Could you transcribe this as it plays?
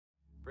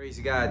Praise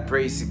God,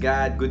 praise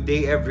God. Good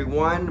day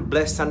everyone.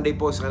 Blessed Sunday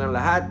po sa kanilang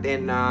lahat.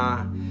 And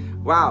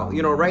wow,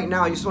 right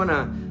now I just want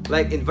to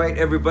invite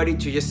everybody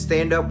to just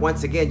stand up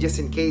once again, just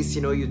in case,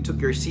 you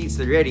took your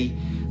seats already.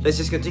 Let's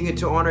just continue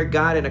to honor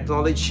God and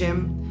acknowledge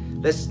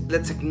Him. Let's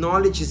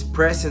acknowledge His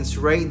presence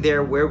right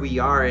there where we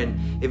are. And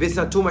if it's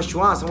not too much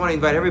to ask, I want to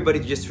invite everybody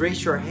to just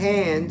raise your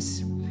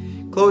hands,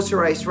 close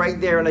your eyes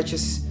right there, and let's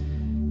just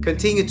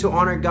continue to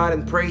honor God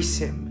and praise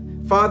Him.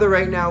 Father,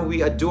 right now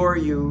we adore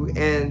You,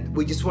 and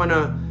we just want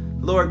to,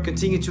 Lord,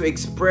 continue to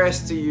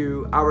express to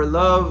You our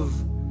love,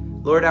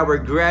 Lord, our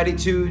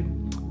gratitude.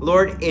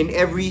 Lord, in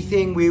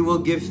everything we will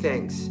give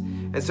thanks.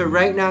 And so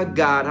right now,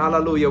 God,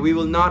 hallelujah, we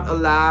will not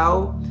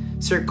allow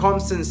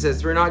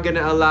circumstances, we're not going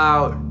to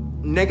allow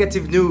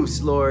negative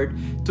news, Lord,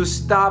 to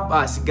stop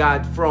us,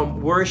 God, from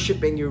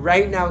worshiping You.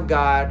 Right now,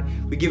 God,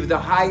 we give the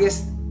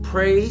highest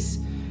praise,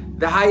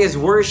 the highest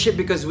worship,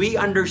 because we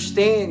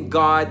understand,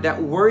 God, that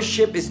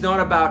worship is not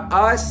about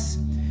us,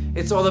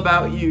 it's all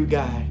about You,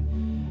 God.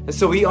 And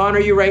so we honor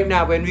You right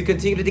now, and we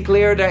continue to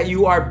declare that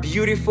You are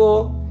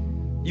beautiful,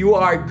 You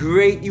are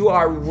great, You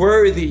are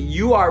worthy,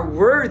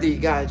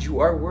 God,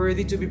 You are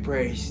worthy to be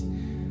praised.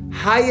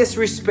 Highest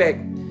respect,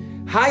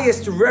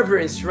 highest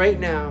reverence right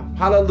now,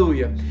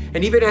 hallelujah.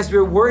 And even as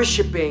we're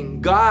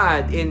worshiping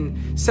God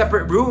in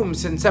separate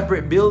rooms and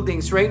separate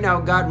buildings, right now,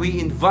 God,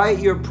 we invite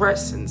Your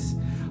presence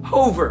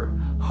over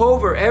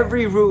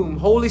every room.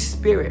 Holy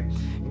Spirit,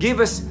 give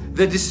us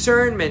the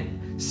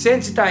discernment,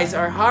 sensitize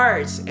our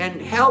hearts,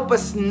 and help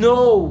us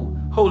know,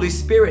 Holy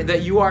Spirit,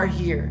 that You are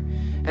here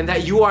and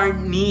that You are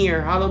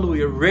near,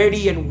 hallelujah,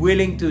 ready and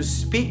willing to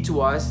speak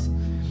to us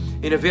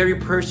in a very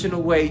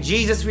personal way.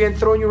 Jesus, we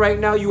enthrone You right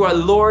now. You are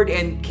Lord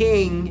and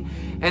King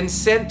and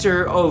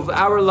center of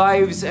our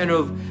lives and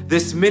of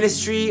this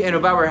ministry and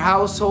of our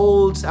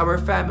households, our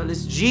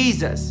families.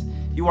 Jesus,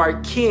 You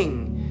are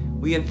King.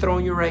 We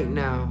enthrone You right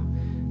now.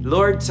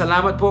 Lord,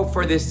 salamat po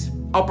for this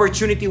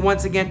opportunity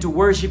once again to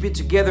worship You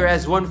together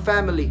as one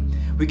family.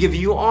 We give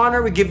You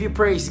honor, we give You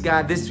praise,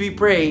 God. This we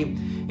pray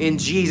in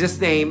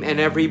Jesus' name, and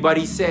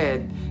everybody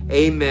said,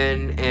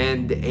 Amen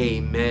and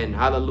Amen.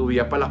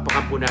 Hallelujah.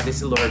 Palakpakan po natin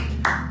si Lord.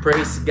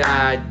 Praise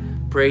God.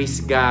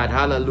 Praise God.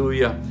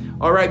 Hallelujah.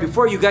 All right,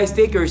 before you guys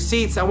take your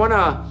seats, I want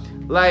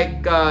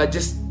to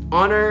just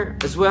honor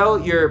as well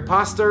your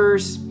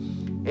pastors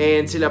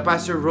and sila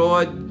Pastor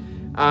Rod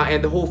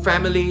and the whole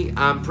family.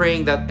 I'm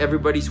praying that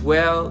everybody's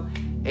well.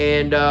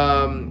 And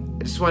I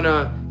just want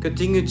to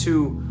continue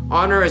to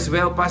honor as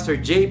well Pastor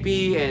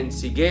JP and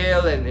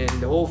Sigel and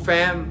the whole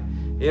fam.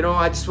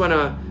 I just want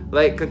to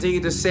continue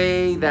to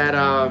say that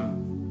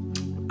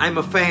I'm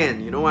a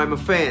fan. I'm a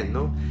fan.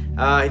 No,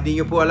 hindi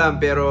nyo po alam,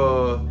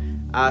 pero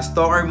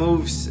Stalker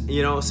Moves.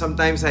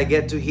 Sometimes I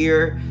get to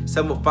hear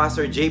some of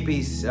Pastor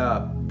JP's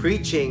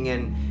preaching,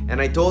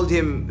 and I told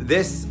him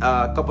this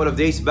a couple of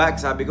days back.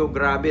 Sabi ko,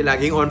 grabe,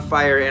 laging on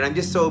fire, and I'm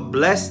just so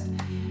blessed.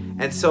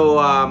 And so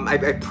I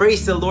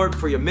praise the Lord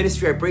for your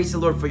ministry. I praise the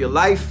Lord for your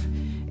life.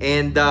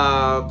 And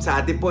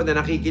sa atin po na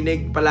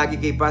nakikinig palagi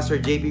kay Pastor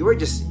JP, we're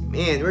just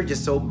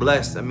so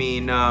blessed. I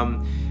mean,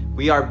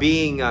 we are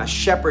being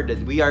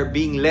shepherded. We are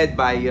being led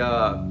by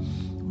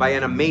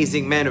an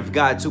amazing man of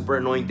God, super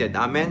anointed.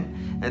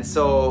 Amen. And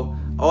so,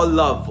 all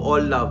love,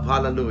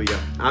 hallelujah.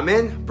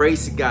 Amen.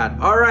 Praise God.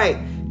 All right,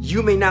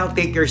 you may now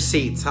take your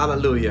seats.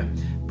 Hallelujah.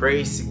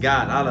 Praise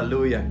God.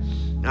 Hallelujah.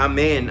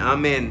 Amen.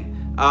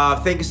 Amen.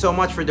 Thank you so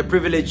much for the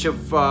privilege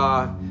of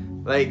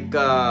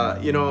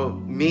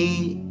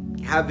me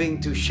having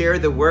to share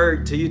the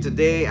word to you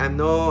today. I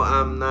know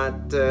I'm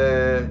not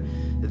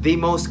the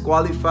most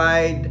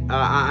qualified.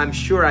 I'm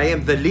sure I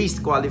am the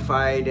least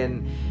qualified,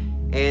 and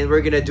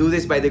we're gonna do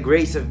this by the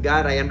grace of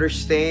God. I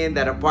understand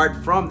that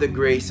apart from the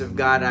grace of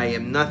God, I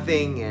am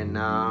nothing, and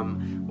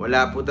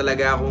wala po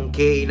talaga akong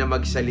kay na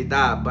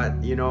magsalita.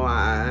 But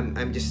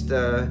I'm just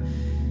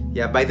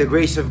by the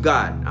grace of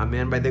God.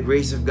 Amen. By the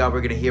grace of God,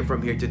 we're gonna hear from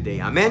here today.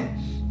 Amen.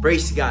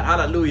 Praise God.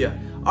 Hallelujah.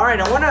 All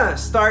right, I want to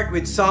start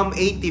with Psalm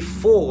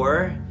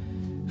 84,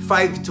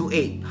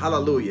 5-8.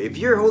 Hallelujah. If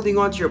you're holding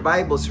on to your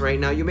Bibles right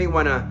now, you may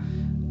want to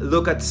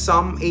look at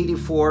Psalm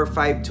 84,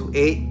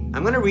 5-8.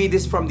 I'm going to read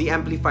this from the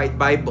Amplified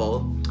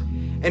Bible.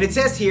 And it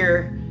says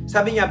here,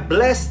 sabi niya,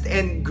 blessed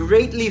and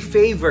greatly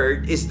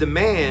favored is the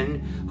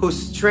man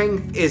whose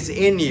strength is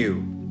in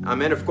You.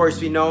 Amen. Of course,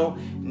 we know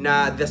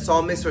na the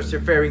psalmist was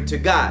referring to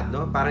God.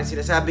 No? Parang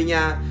sinasabi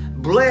niya,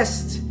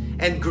 blessed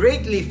and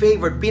greatly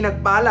favored,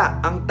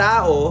 pinagpala ang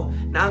tao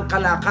na ang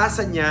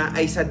kalakasan niya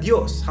ay sa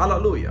Diyos.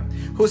 Hallelujah.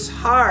 Whose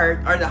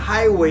heart are the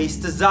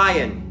highways to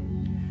Zion.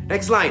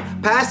 Next line.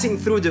 Passing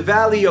through the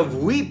valley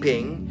of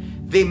weeping,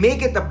 they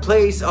make it a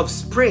place of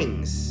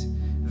springs.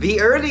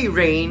 The early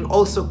rain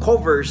also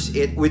covers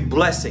it with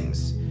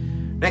blessings.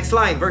 Next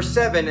line, verse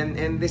 7,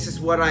 and this is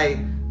what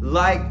I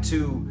like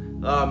to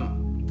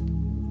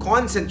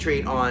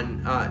concentrate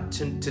on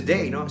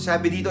today. No?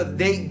 Sabi dito,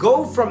 they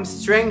go from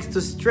strength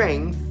to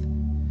strength,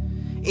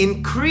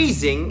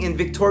 increasing in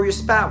victorious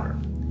power.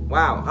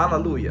 Wow,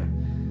 hallelujah.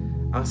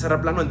 Ang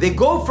sarap lang nun. They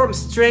go from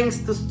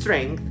strength to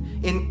strength,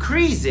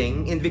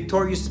 increasing in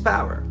victorious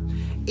power.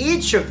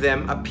 each of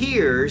them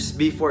appears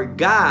before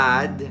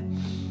God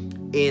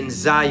in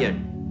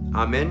Zion.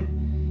 Amen.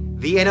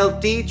 The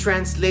NLT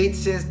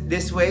translates it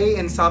this way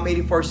in Psalm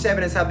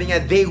 84:7, and sabi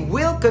niya, they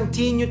will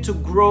continue to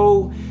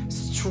grow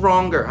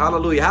stronger.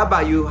 Hallelujah. How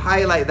about you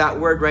highlight that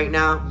word right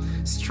now?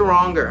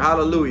 Stronger.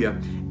 Hallelujah.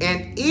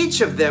 And each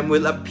of them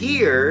will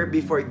appear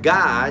before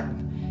God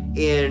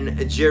in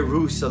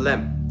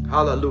Jerusalem.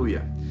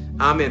 Hallelujah.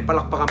 Amen.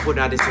 Palakpakan po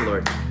natin si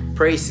Lord.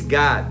 Praise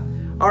God.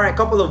 Alright, a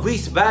couple of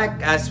weeks back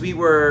as we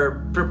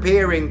were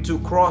preparing to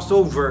cross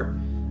over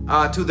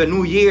to the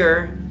new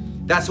year,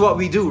 that's what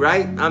we do,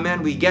 right?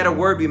 Amen. We get a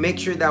word, we make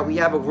sure that we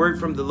have a word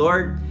from the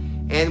Lord,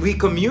 and we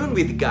commune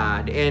with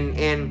God. And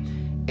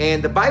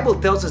the Bible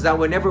tells us that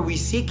whenever we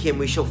seek Him,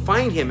 we shall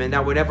find Him, and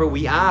that whenever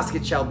we ask,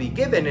 it shall be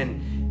given.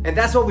 And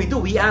that's what we do.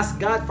 We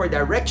ask God for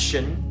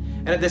direction,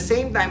 and at the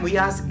same time, we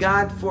ask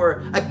God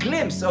for a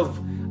glimpse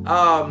of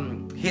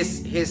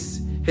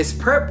His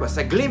purpose,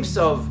 a glimpse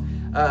of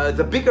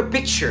the bigger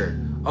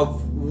picture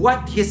of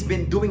what He's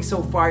been doing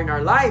so far in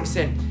our lives.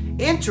 And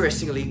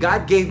interestingly,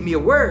 God gave me a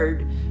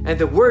word, and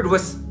the word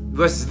was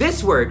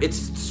this word. It's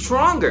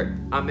stronger.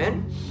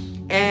 Amen.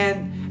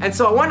 And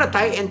so I want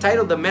to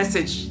entitle the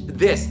message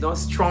this, no?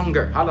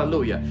 Stronger.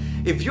 Hallelujah.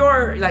 If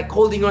you're like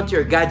holding on to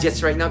your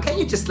gadgets right now, can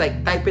you just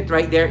like type it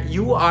right there?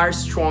 You are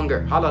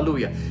stronger.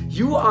 Hallelujah.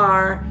 You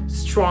are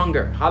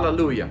stronger.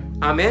 Hallelujah.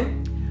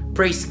 Amen.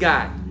 Praise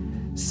God.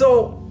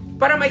 So,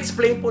 para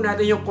ma-explain po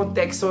natin yung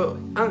konteksto,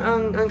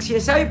 ang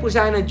sinasabi po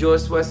sa akin ng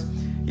Diyos was,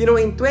 you know,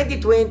 in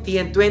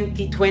 2020 and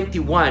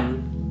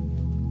 2021,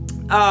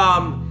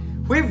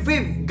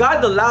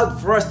 God allowed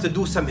for us to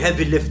do some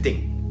heavy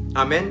lifting.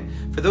 Amen.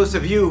 For those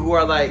of you who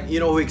are like, you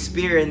know, who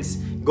experience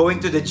going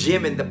to the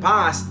gym in the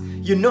past,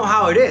 you know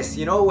how it is.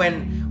 You know,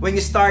 when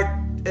you start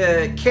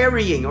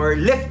carrying or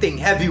lifting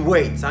heavy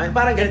weights. Amen?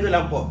 Parang ganito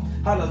lang po.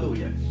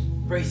 Hallelujah.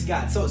 Praise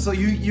God. So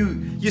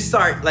you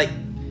start like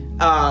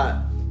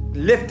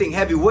lifting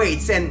heavy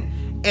weights, and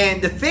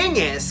the thing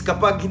is,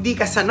 kapag hindi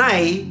ka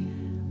sanay,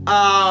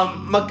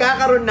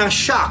 magkakaroon ng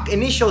shock,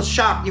 initial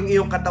shock yung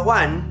iyong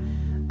katawan,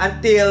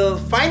 until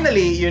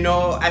finally, you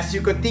know, as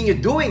you continue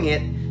doing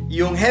it,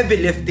 yung heavy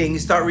lifting, you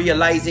start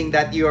realizing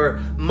that your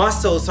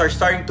muscles are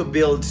starting to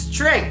build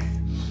strength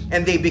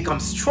and they become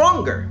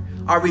stronger.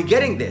 Are we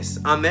getting this?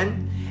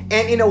 Amen.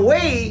 And in a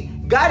way,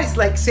 God is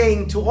like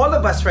saying to all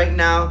of us right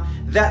now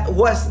that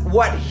was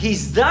what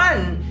He's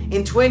done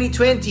in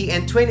 2020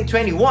 and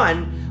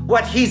 2021,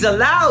 what He's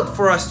allowed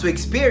for us to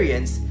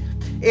experience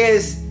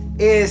is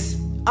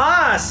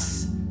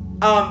us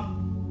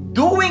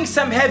doing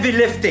some heavy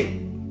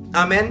lifting.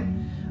 Amen.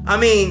 I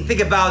mean,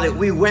 think about it.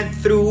 We went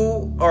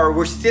through, or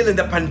we're still in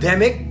the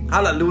pandemic.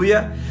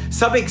 Hallelujah.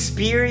 Some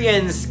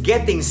experience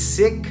getting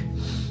sick.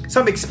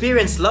 Some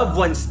experience loved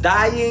ones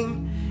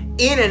dying.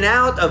 In and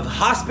out of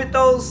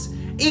hospitals.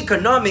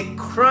 Economic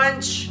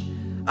crunch.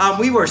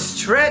 We were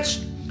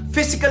stretched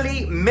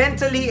physically,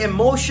 mentally,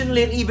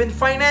 emotionally, and even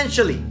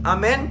financially.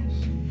 Amen.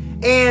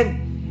 And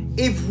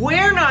if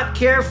we're not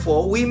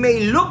careful, we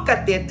may look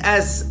at it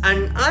as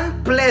an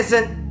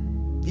unpleasant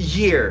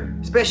year,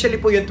 especially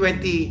po yung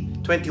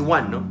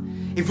 2021, no?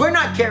 If we're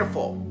not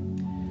careful.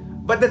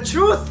 But the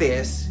truth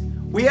is,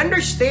 we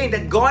understand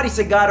that God is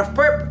a God of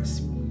purpose,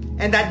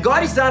 and that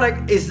God is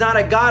not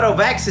a God of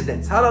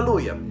accidents.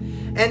 Hallelujah.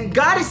 And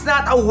God is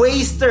not a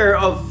waster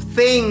of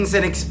things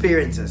and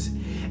experiences.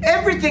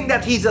 Everything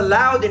that He's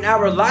allowed in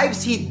our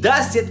lives, He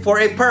does it for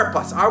a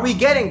purpose. Are we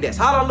getting this?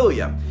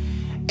 Hallelujah.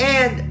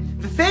 And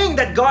the thing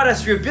that God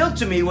has revealed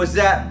to me was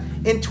that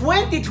in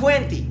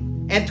 2020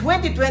 and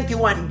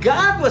 2021,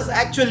 God was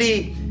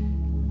actually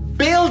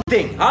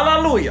building,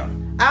 hallelujah,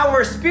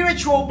 our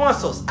spiritual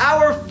muscles,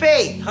 our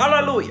faith,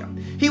 hallelujah.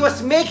 He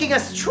was making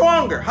us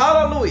stronger,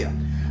 hallelujah,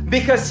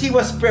 because He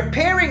was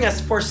preparing us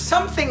for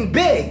something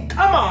big.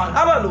 Come on,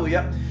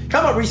 hallelujah.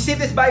 Come on, receive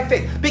this by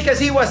faith. Because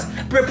He was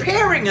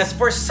preparing us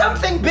for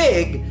something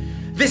big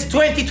this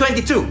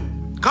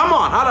 2022. Come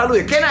on,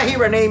 hallelujah. Can I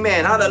hear an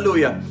amen?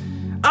 Hallelujah.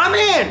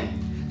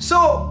 Amen.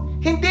 So,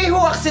 hindi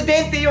ho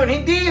aksidente yun.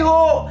 Hindi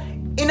ho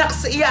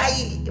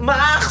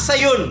maaksa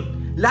yun.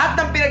 Lahat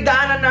ng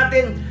pinagdaanan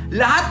natin,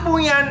 lahat po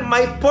yan,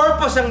 may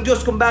purpose ang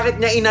Diyos kung bakit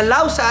niya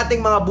inalaw sa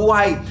ating mga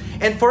buhay.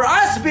 And for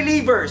us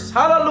believers,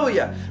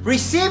 hallelujah,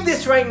 receive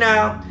this right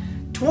now.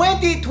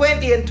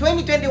 2020 and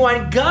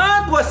 2021,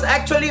 God was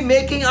actually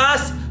making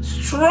us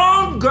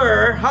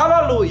stronger,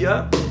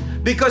 hallelujah,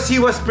 because He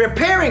was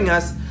preparing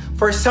us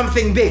for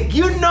something big.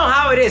 You know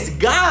how it is.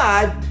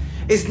 God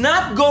is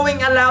not going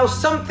to allow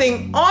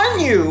something on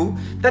you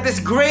that is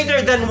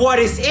greater than what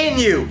is in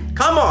you.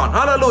 Come on,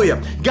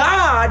 hallelujah.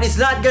 God is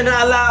not going to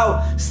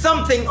allow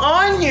something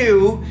on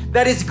you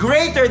that is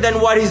greater than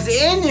what is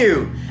in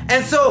you.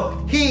 And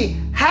so He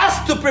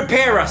has to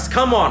prepare us.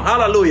 Come on,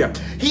 hallelujah.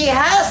 He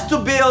has to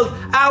build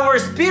our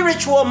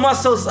spiritual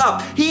muscles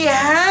up. He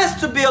has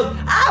to build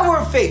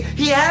our faith.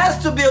 He has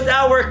to build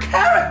our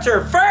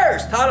character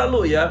first.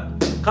 Hallelujah.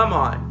 Come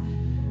on.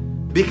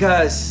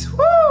 Because,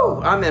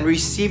 amen,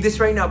 receive this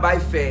right now by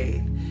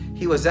faith.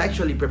 He was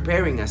actually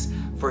preparing us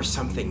for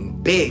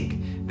something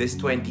big this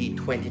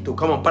 2022.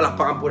 Come on,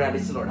 palakpakan po natin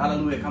si Lord.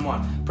 Hallelujah, come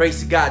on.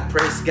 Praise God,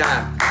 praise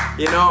God.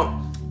 You know,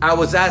 I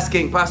was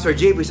asking Pastor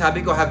JP, sabi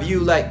ko, have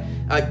you like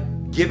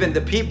given the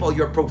people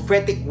your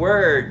prophetic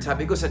word?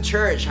 Sabi ko sa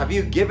church, have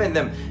you given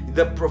them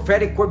the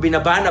prophetic word?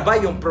 Binaba na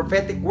ba yung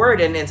prophetic word?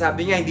 And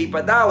sabi niya, hindi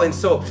pa daw. And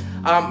so,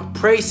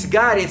 praise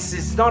God,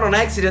 it's not an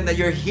accident that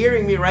you're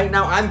hearing me right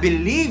now. I'm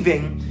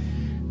believing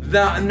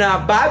na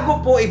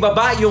bago po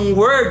ibaba yung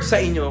word sa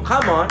inyo,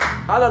 come on,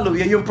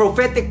 hallelujah, yung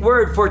prophetic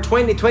word for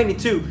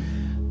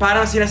 2022,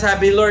 parang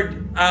sinasabi, Lord,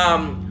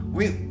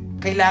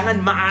 kailangan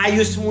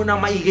maayos muna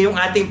maigi yung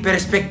ating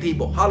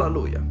perspektibo.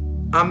 Hallelujah.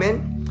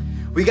 Amen.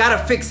 We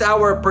gotta fix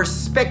our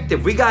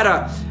perspective. We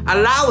gotta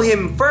allow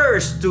Him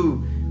first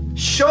to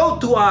show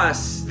to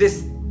us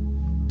this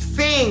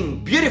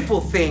thing,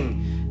 beautiful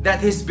thing that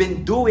He's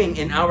been doing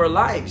in our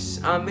lives.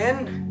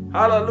 Amen.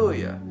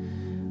 Hallelujah.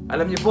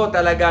 Alam niyo po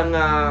talagang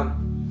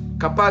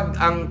kapag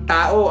ang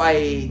tao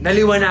ay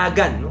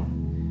naliwanagan, no,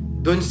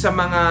 dun sa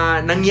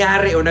mga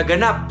nangyari o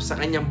naganap sa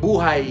kanyang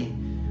buhay,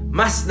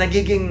 mas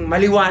nagiging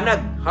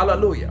maliwanag.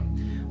 Hallelujah.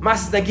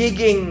 Mas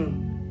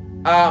nagiging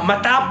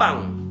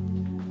matapang.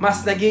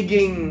 Mas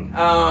nagiging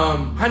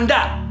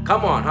handa.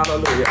 Come on,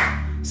 hallelujah.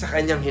 Sa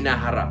kanyang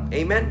hinaharap.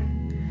 Amen?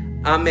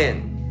 Amen.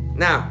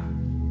 Now,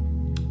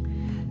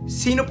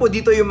 sino po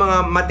dito yung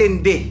mga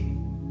matindi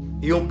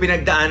yung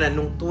pinagdaanan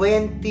nung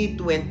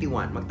 2021?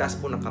 Magtaas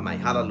po ng kamay.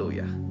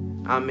 Hallelujah.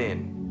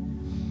 Amen.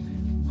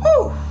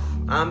 Whew!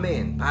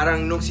 Amen.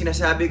 Parang nung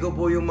sinasabi ko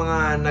po yung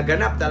mga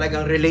naganap,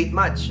 talagang relate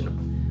much. No?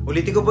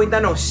 Ulitin ko po yung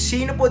tanong,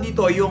 sino po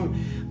dito yung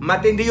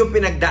matindi yung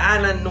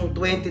pinagdaanan nung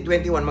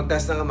 2021?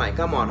 Magtaas ng kamay.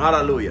 Come on,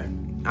 hallelujah.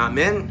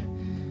 Amen.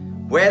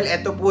 Well,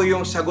 eto po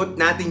yung sagot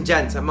natin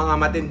dyan sa mga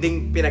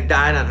matinding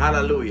pinagdaanan.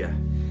 Hallelujah.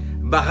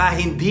 Baka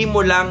hindi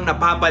mo lang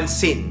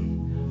napapansin,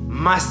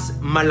 mas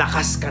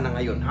malakas ka na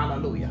ngayon.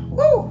 Hallelujah.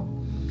 Woo!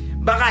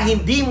 Baka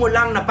hindi mo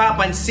lang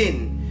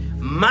napapansin,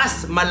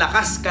 mas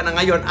malakas ka na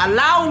ngayon.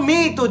 Allow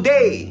me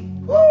today,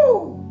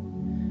 woo,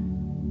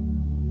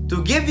 to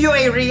give you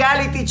a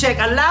reality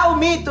check. Allow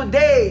me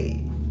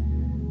today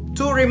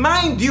to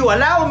remind you,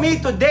 allow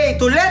me today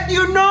to let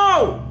you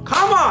know,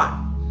 come on,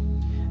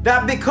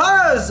 that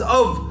because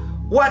of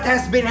what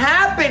has been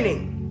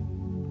happening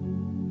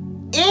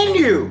in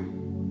you,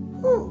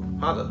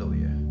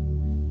 hallelujah,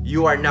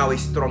 you are now a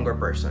stronger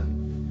person.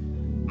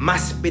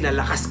 Mas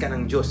pinalakas ka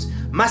ng Diyos.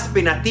 Mas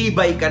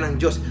pinatibay ka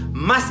ng Diyos.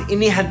 Mas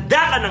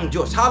inihanda ka ng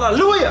Diyos.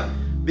 Hallelujah!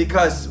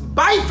 Because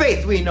by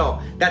faith we know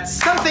that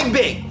something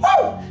big,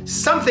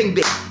 something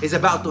big is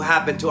about to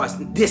happen to us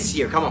this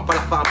year. Come on,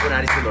 palakpakan po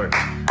natin si Lord.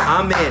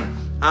 Amen.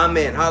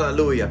 Amen.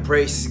 Hallelujah.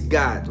 Praise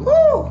God.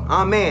 Woo!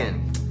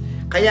 Amen.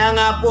 Kaya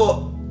nga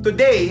po,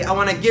 today, I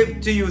want to give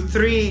to you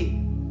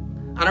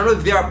 3, I don't know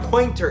if they are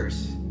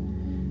pointers,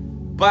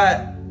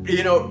 but,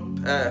 you know,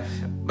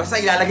 basta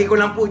ilalagay ko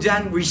lang po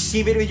dyan,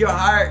 receive it with your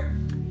heart.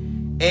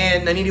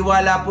 And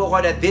naniniwala po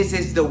ako that this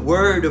is the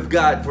Word of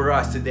God for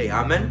us today.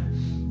 Amen?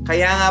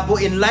 Kaya nga po,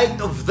 in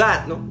light of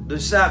that, no, dun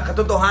sa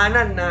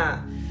katotohanan na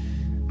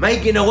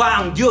may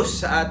ginawa ang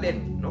Diyos sa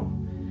atin, no,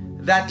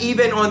 that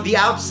even on the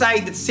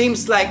outside, it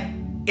seems like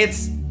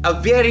it's a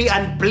very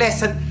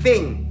unpleasant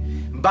thing.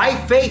 By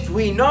faith,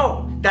 we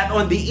know that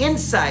on the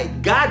inside,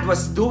 God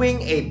was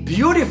doing a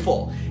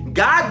beautiful,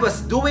 God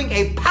was doing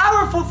a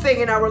powerful thing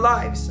in our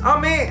lives.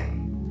 Amen.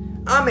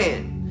 Amen.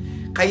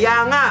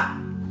 Kaya nga,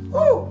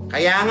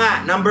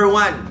 number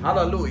 1,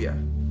 hallelujah,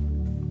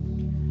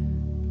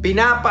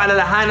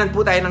 pinapaalalahanan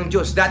po tayo ng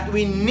Diyos that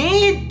we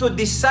need to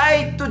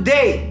decide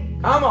today.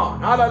 Come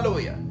on,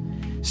 hallelujah.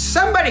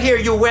 Somebody here,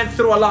 you went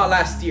through a lot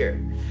last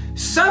year.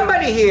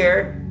 Somebody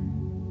here,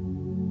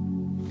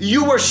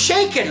 you were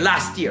shaken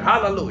last year.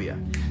 Hallelujah.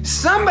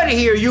 Somebody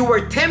here, you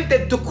were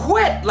tempted to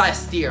quit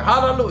last year.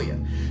 Hallelujah.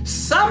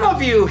 Some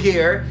of you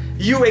here,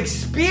 you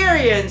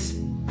experienced,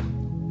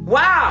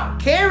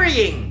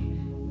 carrying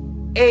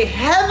a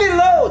heavy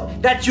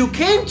load that you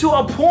came to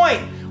a point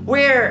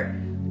where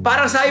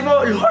parang sabi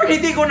mo, Lord,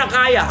 hindi ko na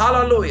kaya.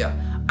 Hallelujah.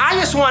 I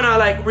just want to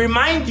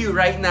remind you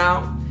right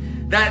now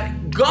that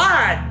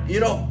God,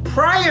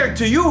 prior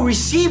to you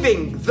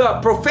receiving the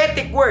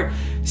prophetic word,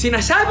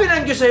 sinasabi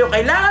ng Diyos sa'yo,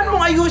 kailangan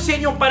mong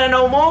ayusin yung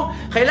pananaw mo,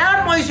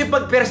 kailangan mo ayusin yung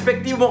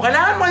pagperspektibo mo,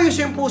 kailangan mo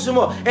ayusin yung puso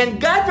mo.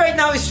 And God right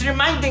now is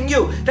reminding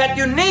you that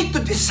you need to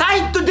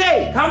decide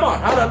today. Come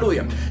on,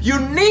 hallelujah. You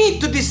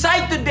need to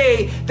decide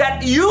today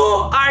that you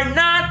are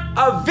not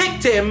a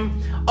victim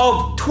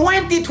of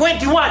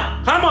 2021.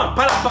 Come on,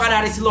 palakpakan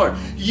natin si Lord.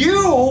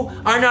 You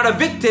are not a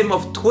victim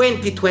of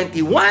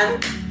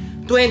 2021.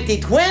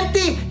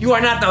 2020, you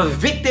are not a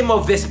victim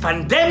of this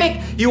pandemic.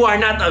 You are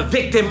not a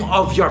victim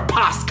of your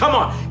past. Come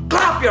on,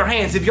 clap your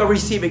hands if you're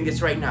receiving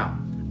this right now.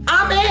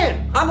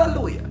 Amen.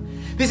 Hallelujah.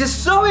 This is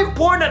so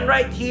important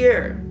right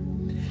here.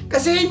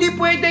 Kasi hindi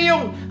pwede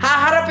yung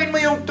haharapin mo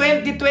yung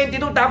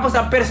 2022 tapos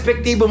ang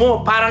perspektibo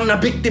mo parang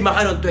nabiktima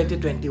ka noong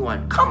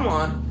 2021. Come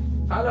on.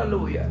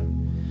 Hallelujah.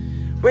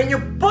 When you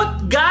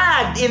put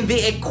God in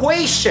the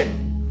equation,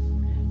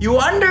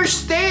 you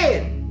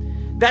understand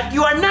that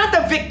you are not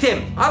a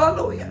victim.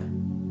 Hallelujah.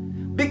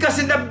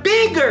 Because in the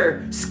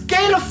bigger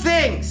scale of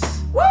things,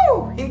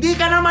 woo, hindi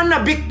ka naman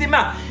na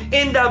biktima.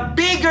 In the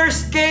bigger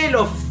scale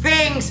of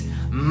things,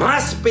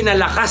 mas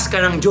pinalakas ka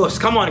ng Diyos.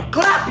 Come on,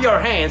 clap your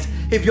hands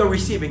if you're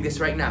receiving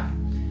this right now.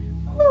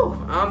 Woo,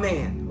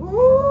 amen.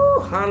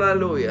 Woo,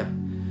 hallelujah.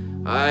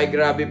 Ay,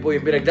 grabe po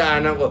yung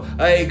pinagdaanan ko.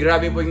 Ay,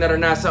 grabe po yung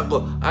naranasan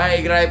ko.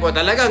 Ay, grabe po.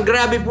 Talagang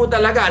grabe po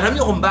talaga. Alam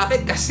niyo kung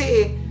bakit?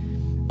 Kasi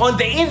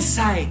on the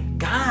inside,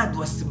 God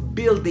was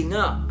building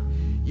up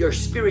your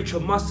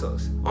spiritual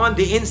muscles. On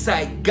the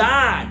inside,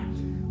 God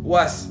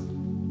was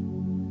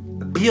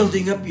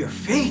building up your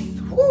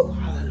faith. Woo,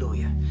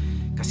 hallelujah.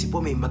 Kasi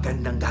po may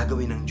magandang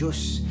gagawin ng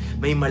Diyos.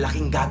 May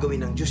malaking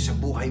gagawin ng Diyos sa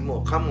buhay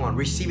mo. Come on,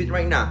 receive it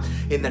right now.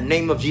 In the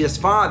name of Jesus.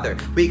 Father,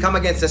 we come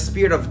against the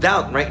spirit of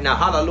doubt right now.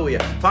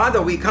 Hallelujah.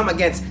 Father, we come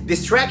against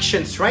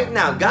distractions right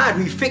now. God,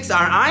 we fix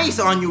our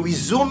eyes on you. We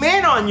zoom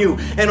in on you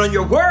and on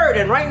your word.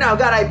 And right now,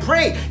 God, I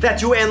pray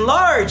that you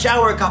enlarge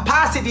our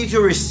capacity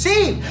to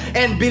receive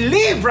and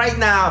believe right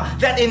now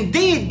that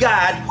indeed,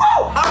 God,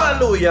 whoa,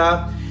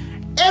 hallelujah,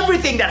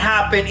 everything that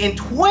happened in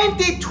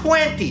 2020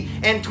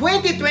 and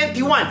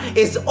 2021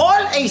 is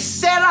all a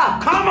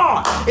setup. Come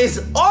on. Is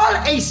all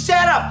a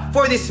setup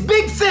for this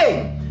big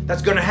thing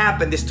that's going to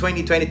happen this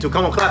 2022.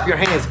 Come on, clap your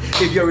hands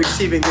if you're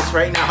receiving this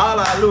right now.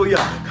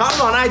 Hallelujah. Come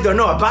on, I don't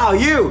know about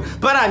you,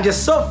 but I'm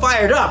just so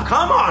fired up.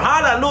 Come on,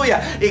 hallelujah.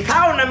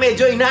 Ikaw na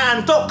medyo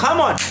inaantok.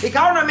 Come on.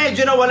 Ikaw na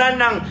medyo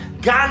nawalan ng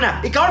gana.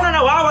 Ikaw na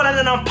nawawalan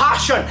na ng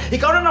passion.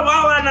 Ikaw na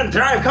nawawalan ng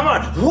drive. Come on,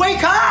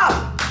 wake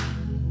up!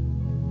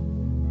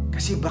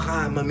 Kasi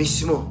baka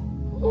mamiss mo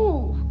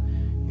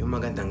yung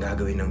magandang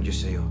gagawin ng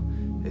Diyos sa'yo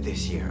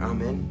this year.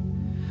 Amen.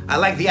 I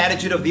like the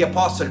attitude of the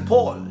Apostle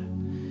Paul.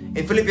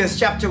 In Philippians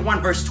chapter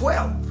 1 verse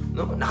 12.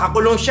 No?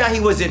 Nakakulong siya.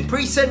 He was in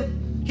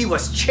prison. He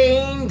was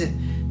chained.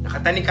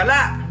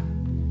 Nakatanikala.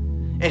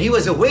 And he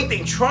was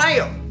awaiting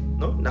trial.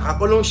 No?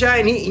 Nakakulong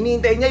siya.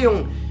 Hinihintay niya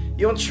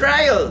yung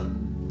trial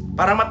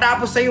para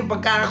matapos na yung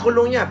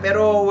pagkakakulong niya.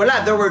 Pero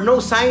wala. There were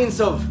no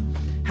signs of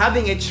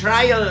having a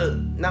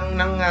trial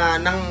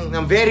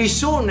ng very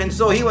soon. And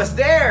so he was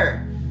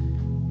there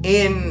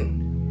in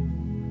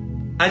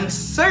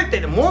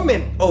uncertain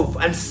moment of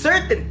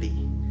uncertainty.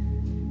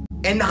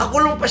 And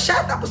nakakulong pa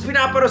siya tapos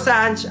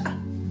pinaparusahan siya.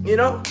 You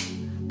know?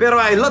 Pero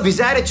I love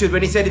his attitude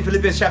when he said in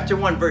Philippians chapter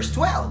 1 verse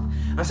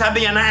 12. Ang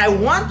sabi niya na, I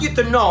want you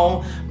to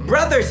know,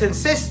 brothers and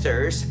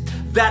sisters,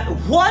 that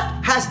what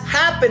has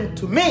happened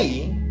to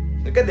me,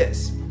 look at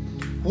this,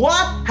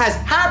 what has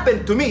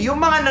happened to me,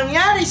 yung mga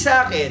nangyari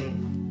sa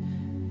akin,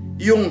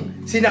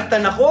 yung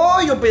sinaktan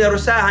ako, yung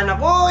pinarusahan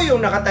ako,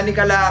 yung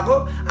nakatanikala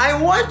ako, I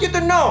want you to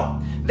know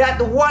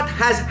that what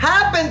has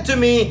happened to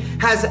me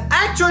has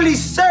actually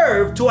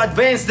served to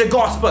advance the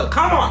gospel.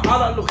 Come on,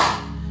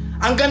 hallelujah.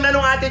 Ang ganda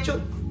ng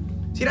attitude.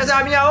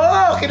 Sinasabi niya,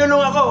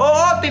 kinulong ako,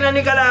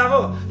 tinanikala ako.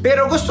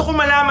 Pero gusto ko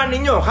malaman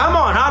ninyo, come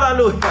on,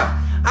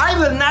 hallelujah. I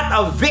will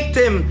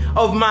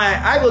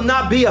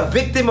not be a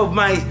victim of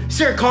my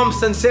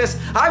circumstances.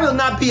 I will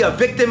not be a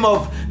victim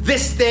of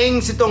these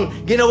things, itong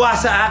ginawa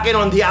sa akin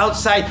on the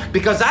outside,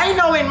 because I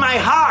know in my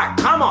heart,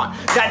 come on,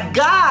 that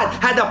God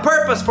had a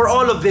purpose for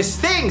all of these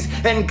things,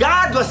 and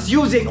God was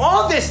using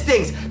all these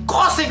things,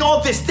 causing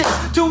all these things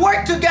to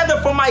work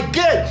together for my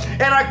good,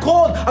 and are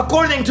called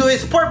according to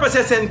His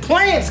purposes and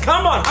plans.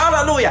 Come on,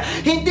 hallelujah.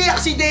 Hindi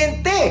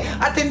aksidente,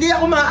 at hindi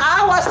ako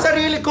maawa sa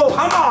sarili ko.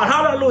 Come on,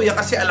 hallelujah,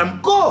 kasi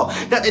alam ko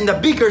that in the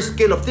bigger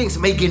scale of things,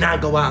 may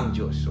ginagawa ang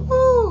Diyos.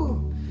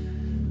 Woo!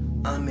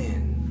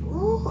 Amen.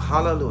 Woo!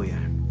 Hallelujah.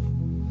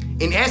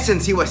 In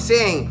essence, he was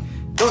saying,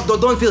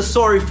 don't feel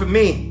sorry for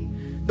me.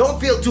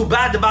 Don't feel too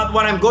bad about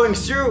what I'm going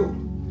through.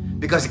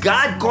 Because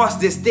God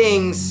caused these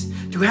things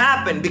to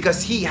happen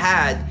because He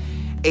had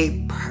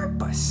a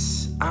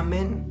purpose.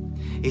 Amen.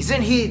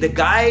 Isn't He the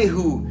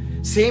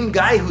same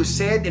guy who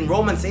said in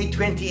Romans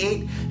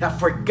 8:28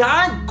 that for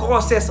God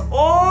causes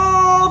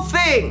all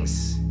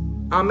things,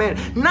 amen,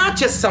 not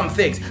just some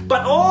things,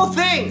 but all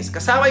things.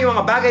 Kasama yung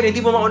mga bagay na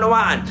hindi mo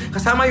maunawaan.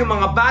 Kasama yung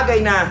mga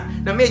bagay na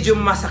medyo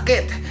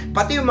masakit.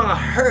 Pati yung mga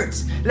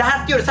hurts.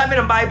 Lahat yun, sabi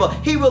ng Bible,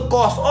 He will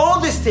cause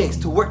all these things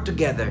to work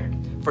together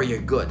for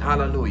your good.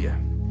 Hallelujah.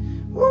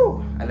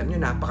 Woo! Alam nyo,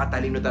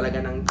 napakatalino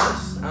talaga ng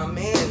Diyos.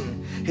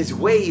 Amen. His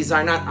ways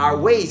are not our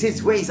ways.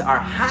 His ways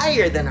are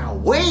higher than our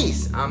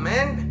ways.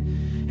 Amen.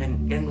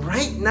 And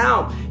right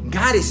now,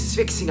 God is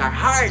fixing our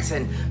hearts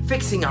and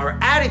fixing our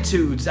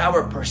attitudes,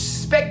 our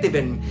perspective,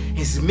 and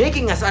He's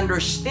making us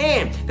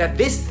understand that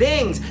these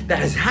things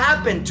that has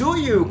happened to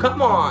you,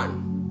 come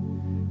on,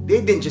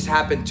 they didn't just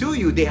happen to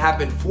you, they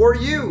happened for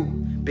you.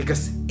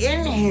 Because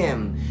in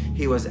Him,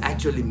 He was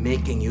actually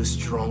making you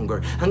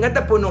stronger. Ang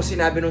ganda po nung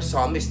sinabi ng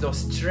psalmist, no,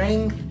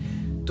 strength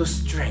to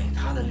strength.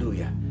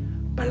 Hallelujah.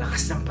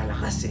 Palakas ng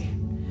palakas eh.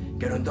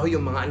 Ganon daw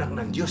yung mga anak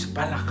ng Diyos,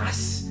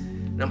 palakas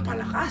ng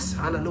palakas.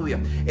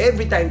 Hallelujah.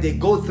 Every time they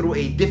go through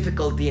a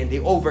difficulty and they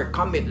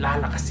overcome it,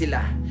 lalakas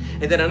sila.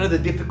 And then another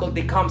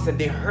difficulty comes and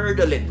they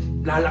hurdle it,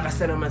 lalakas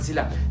na naman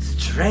sila.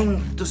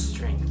 Strength to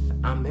strength.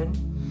 Amen.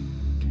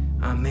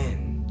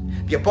 Amen.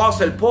 The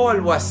Apostle Paul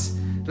was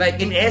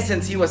Like in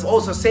essence, he was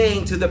also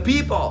saying to the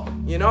people,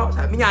 you know,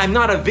 sabi niya, I'm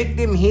not a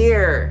victim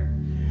here.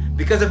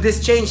 Because of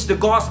this change, the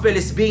gospel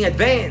is being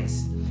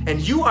advanced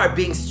and you are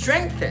being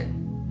strengthened.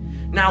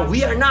 Now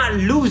we are not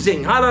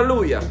losing,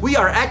 hallelujah. We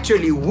are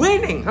actually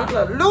winning,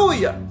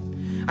 hallelujah.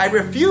 I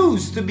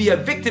refuse to be a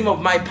victim of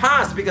my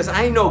past because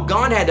I know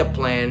God had a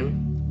plan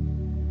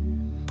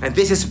and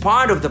this is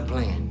part of the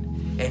plan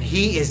and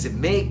He is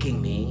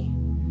making me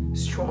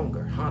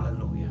stronger,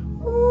 hallelujah.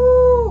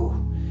 Woo.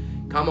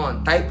 Come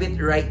on, type it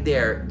right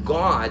there.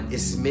 God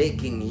is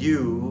making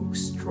you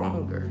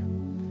stronger.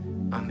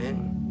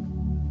 Amen.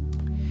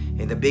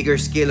 In the bigger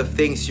scale of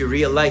things, you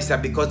realize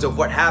that because of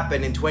what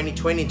happened in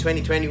 2020,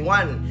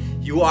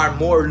 2021, you are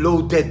more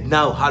loaded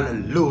now.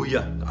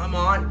 Hallelujah. Come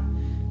on.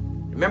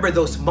 Remember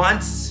those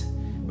months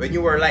when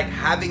you were like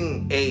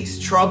having a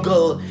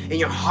struggle in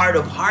your heart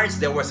of hearts?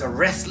 There was a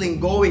wrestling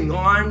going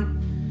on.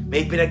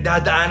 May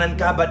pinagdadaanan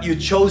ka, but you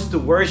chose to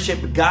worship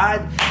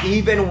God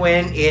even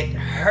when it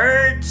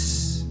hurts.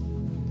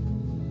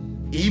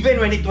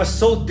 Even when it was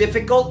so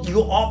difficult,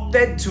 you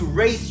opted to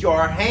raise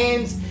your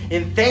hands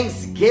in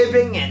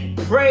thanksgiving and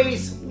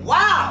praise.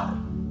 Wow!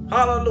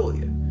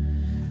 Hallelujah!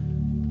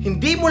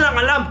 Hindi mo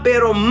lang alam,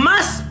 pero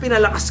mas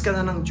pinalakas ka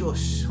na ng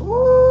Diyos.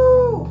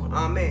 Woo!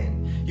 Amen.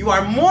 You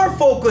are more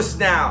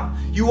focused now.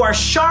 You are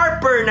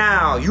sharper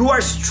now. You are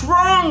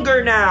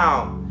stronger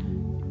now.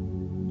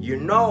 You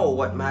know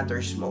what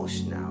matters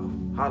most now.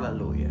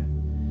 Hallelujah.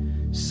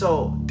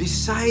 So,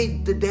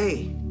 decide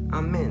today.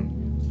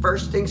 Amen.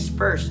 First things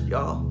first,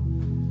 y'all.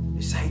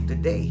 Decide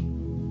today.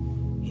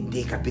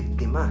 Hindi ka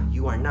biktima.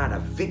 You are not a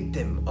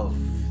victim of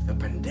the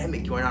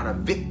pandemic. You are not a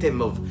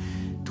victim of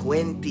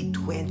 2020,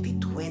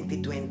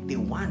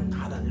 2021.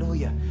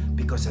 Hallelujah.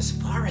 Because as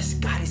far as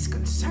God is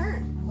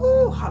concerned,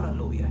 woo,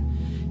 hallelujah,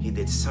 He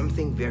did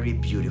something very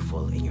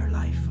beautiful in your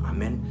life.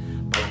 Amen.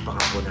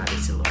 Palakpakan po natin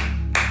si Lord.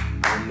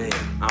 Amen.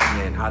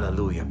 Amen.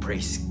 Hallelujah.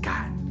 Praise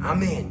God.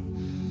 Amen.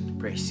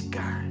 Praise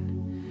God.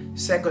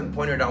 Second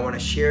pointer that I want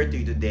to share to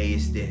you today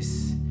is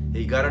this.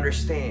 You got to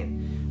understand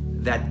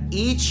that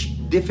each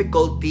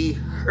difficulty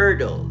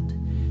hurdled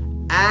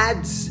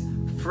adds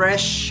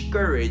fresh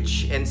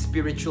courage and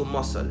spiritual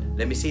muscle.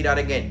 Let me say that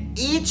again.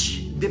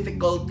 Each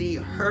difficulty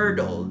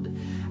hurdled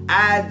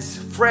adds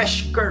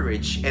fresh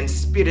courage and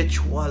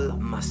spiritual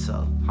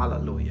muscle.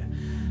 Hallelujah.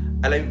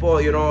 Alam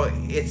po, you know,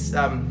 it's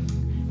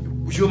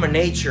human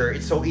nature.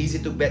 It's so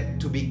easy to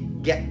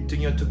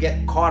get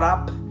caught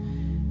up.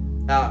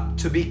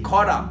 To be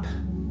caught up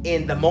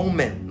in the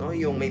moment, no?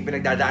 Yung may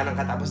pinagdadaanan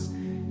ka tapos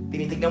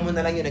tinitignan mo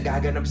na lang yung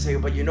nagaganap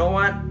sa'yo. But you know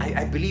what?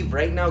 I believe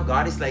right now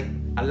God is like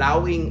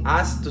allowing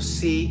us to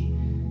see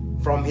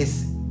from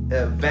His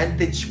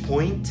vantage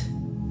point,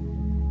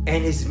 and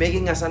He's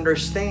making us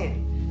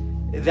understand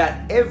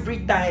that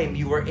every time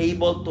you were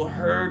able to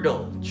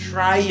hurdle,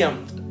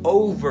 triumphed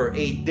over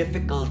a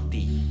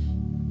difficulty,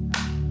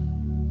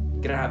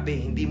 grabe,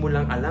 hindi mo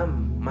lang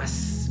alam,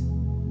 mas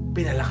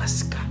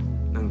pinalakas ka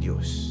ng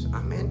Diyos.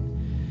 Amen.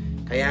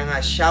 Kaya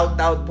nga, shout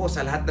out po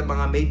sa lahat ng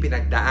mga may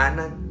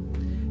pinagdaanan.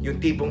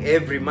 Yung tipong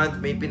every month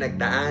may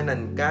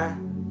pinagdaanan ka.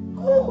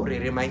 Oh,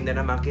 re-remind na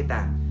naman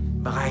kita.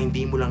 Baka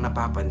hindi mo lang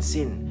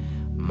napapansin.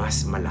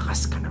 Mas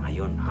malakas ka na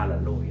ngayon.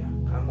 Hallelujah.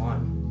 Come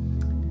on.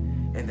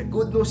 And the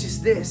good news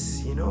is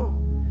this, you know,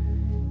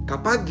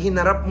 kapag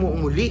hinarap mo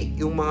muli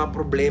yung mga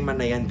problema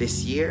na yan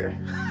this year,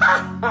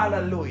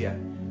 hallelujah,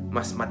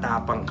 mas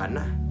matapang ka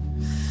na.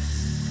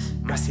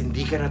 Mas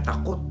hindi ka na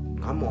takot.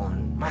 Come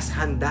on, mas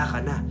handa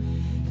ka na.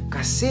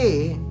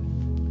 Kasi,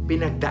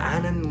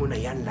 pinagdaanan mo na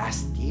yan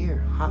last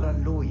year.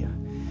 Hallelujah.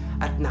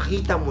 At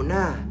nakita mo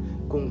na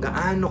kung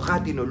gaano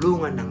ka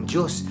tinulungan ng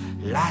Diyos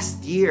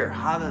last year.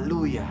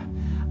 Hallelujah.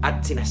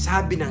 At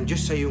sinasabi ng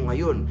Diyos sa iyo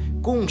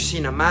ngayon, kung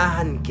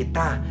sinamahan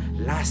kita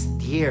last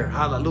year.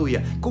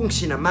 Hallelujah. Kung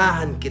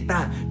sinamahan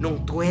kita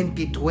noong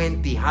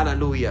 2020.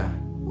 Hallelujah.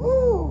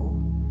 Woo!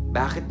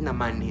 Bakit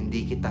naman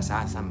hindi kita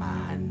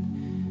sasamahan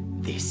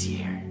this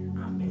year?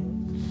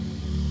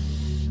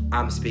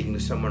 I'm speaking to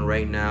someone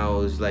right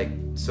now who's like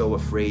so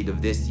afraid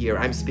of this year.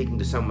 I'm speaking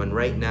to someone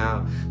right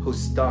now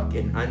who's stuck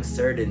in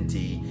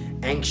uncertainty,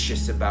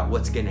 anxious about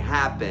what's gonna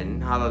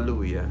happen.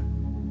 Hallelujah.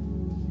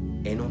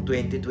 Eh nung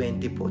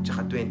 2020 po,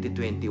 tsaka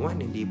 2021,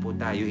 hindi po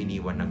tayo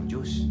iniwan ng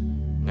Diyos.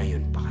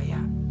 Ngayon pa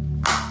kaya?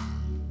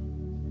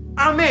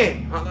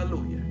 Amen!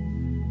 Hallelujah.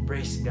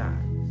 Praise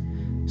God.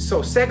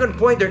 So, second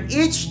pointer,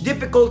 each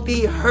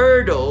difficulty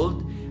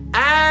hurdled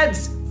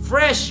adds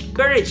fresh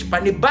courage,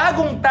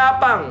 panibagong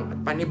tapang, at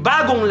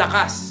panibagong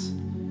lakas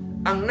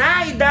ang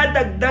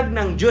naidadagdag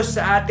ng Diyos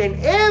sa atin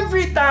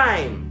every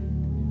time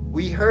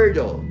we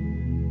hurdle,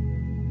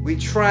 we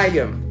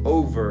triumph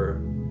over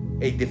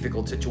a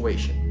difficult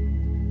situation.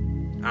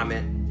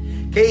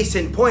 Amen. Case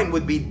in point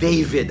would be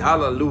David.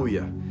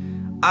 Hallelujah.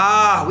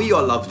 We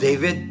all love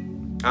David.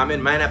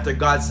 Amen. Man after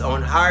God's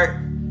own heart.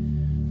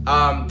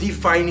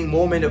 Defining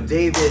moment of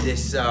David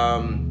is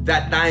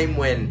that time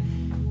when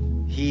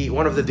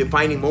one of the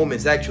defining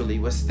moments actually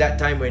was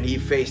that time when he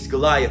faced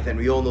Goliath, and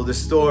we all know the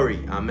story.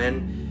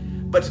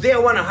 Amen. But today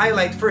I want to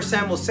highlight 1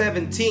 Samuel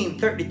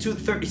 17,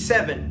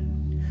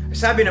 32-37.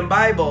 Sabi ng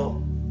Bible,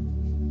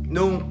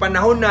 nung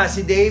panahon na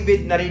si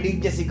David,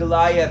 narinig niya si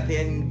Goliath,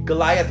 and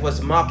Goliath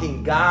was mocking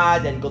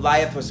God, and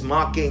Goliath was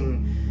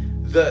mocking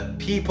the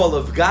people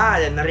of God,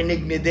 and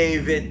narinig ni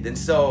David. And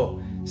so,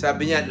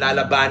 sabi niya,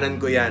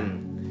 lalabanan ko yan.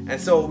 And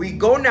so, we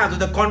go now to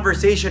the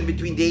conversation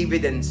between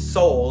David and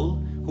Saul,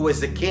 who was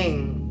the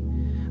king.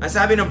 Ang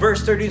sabi ng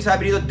verse 13,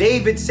 sabi dito,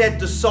 David said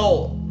to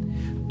Saul,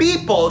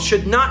 people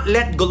should not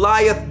let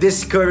Goliath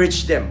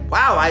discourage them.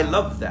 Wow, I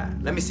love that.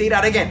 Let me say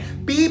that again.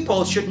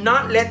 People should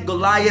not let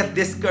Goliath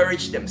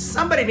discourage them.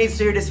 Somebody needs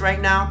to hear this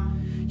right now.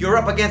 You're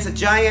up against a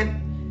giant.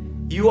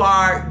 You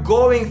are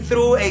going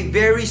through a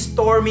very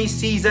stormy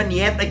season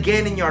yet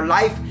again in your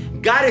life.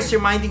 God is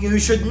reminding you, you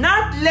should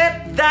not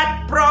let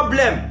that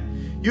problem,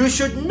 you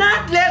should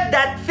not let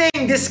that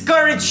thing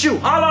discourage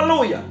you.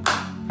 Hallelujah.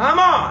 Come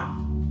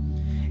on.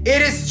 It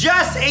is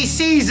just a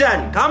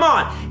season. Come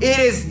on.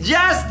 It is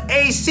just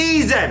a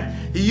season.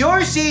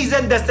 Your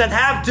season does not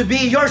have to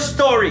be your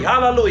story.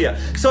 Hallelujah.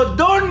 So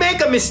don't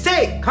make a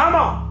mistake. Come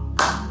on.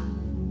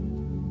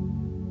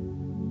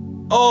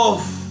 Of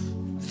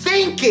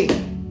thinking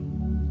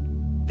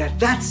that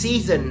that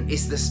season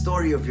is the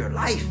story of your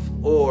life,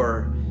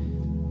 or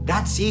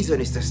that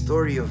season is the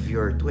story of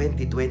your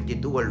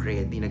 2022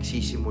 already.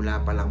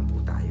 Nagsisimula pa lang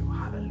po tayo.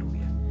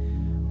 Hallelujah.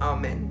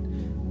 Amen.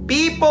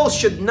 People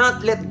should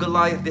not let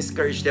Goliath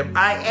discourage them.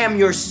 I am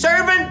your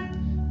servant.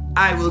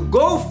 I will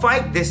go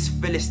fight this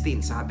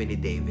Philistine, sabi ni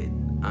David.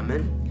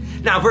 Amen.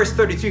 Now, verse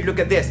 33, look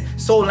at this.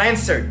 Saul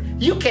answered,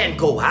 you can't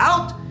go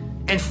out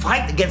and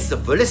fight against the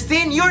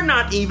Philistine. You're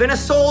not even a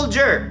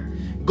soldier.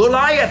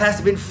 Goliath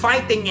has been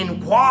fighting in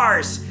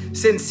wars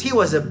since he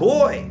was a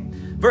boy.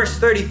 Verse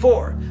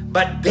 34,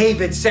 but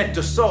David said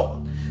to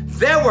Saul,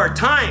 there were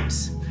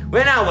times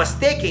when I was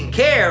taking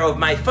care of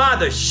my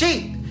father's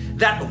sheep,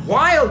 that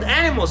wild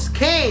animals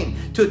came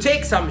to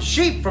take some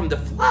sheep from the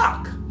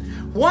flock.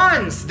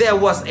 Once there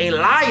was a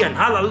lion,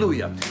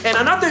 hallelujah, and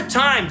another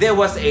time there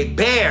was a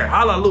bear,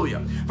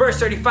 hallelujah. Verse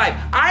 35,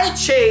 I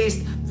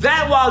chased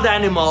that wild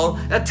animal,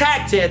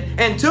 attacked it,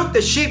 and took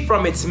the sheep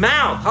from its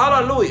mouth,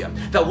 hallelujah.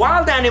 The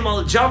wild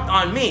animal jumped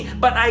on me,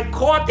 but I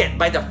caught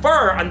it by the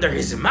fur under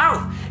his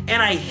mouth,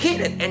 and I hit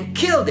it and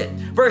killed it.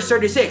 Verse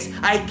 36,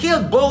 I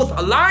killed both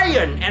a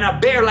lion and a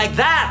bear like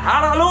that,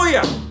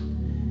 hallelujah.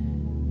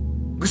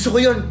 Gusto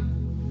ko yun.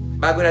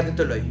 Bago natin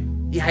tuloy,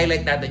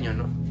 i-highlight natin yun,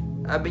 no?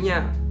 Sabi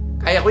niya,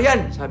 kaya ko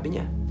yan, sabi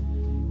niya.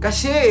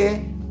 Kasi,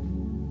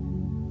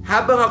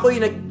 habang ako'y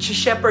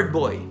nag-shepherd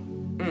boy,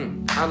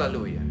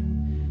 hallelujah,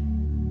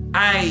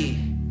 I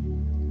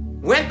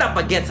went up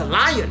against a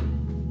lion,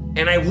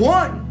 and I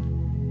won.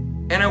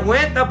 And I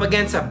went up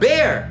against a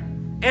bear,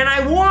 and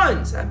I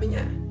won, sabi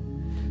niya.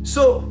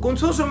 So, kung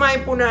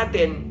susumayin po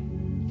natin,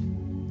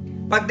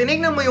 pag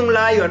tinignan mo yung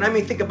lion, I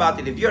mean, think about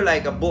it. If you're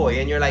like a boy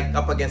and you're like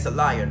up against a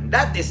lion,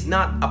 that is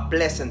not a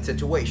pleasant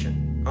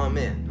situation.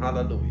 Amen.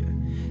 Hallelujah.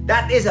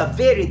 That is a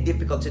very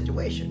difficult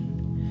situation.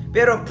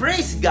 Pero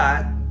praise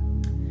God,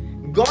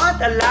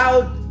 God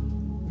allowed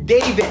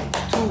David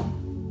to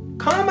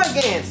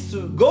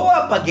go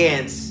up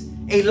against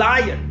a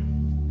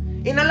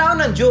lion.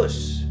 Inallow ng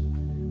Diyos.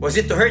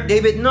 Was it to hurt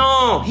David?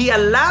 No. He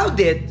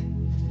allowed it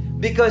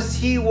because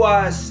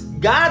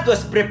God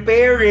was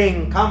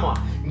preparing, come on,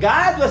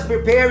 God was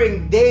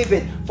preparing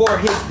David for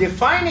his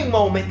defining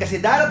moment, kasi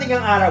darating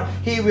ang araw,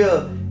 he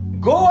will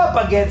go up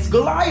against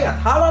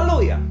Goliath.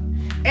 Hallelujah.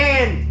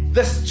 And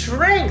the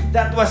strength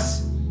that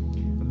was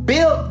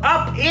built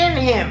up in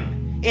him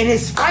in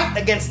his fight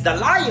against the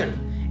lion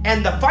and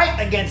the fight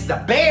against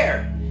the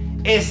bear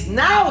is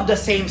now the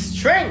same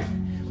strength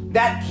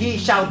that he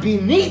shall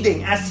be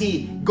needing as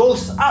he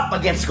goes up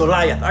against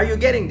Goliath. Are you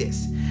getting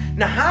this?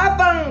 Na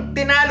habang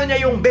tinalo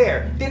niya yung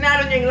bear,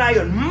 tinalo niya yung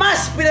lion,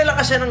 mas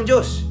pinalakas siya ng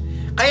Diyos.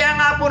 Kaya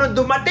nga po nung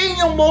dumating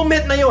yung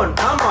moment na yun,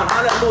 come on,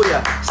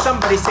 hallelujah.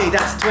 Somebody say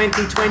that's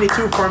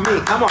 2022 for me.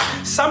 Come on,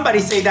 somebody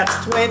say that's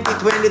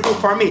 2022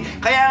 for me.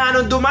 Kaya nga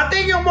nung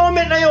dumating yung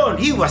moment na yun,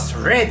 he was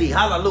ready,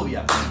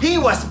 hallelujah. He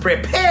was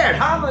prepared,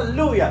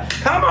 hallelujah.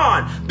 Come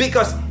on,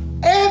 because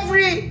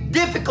every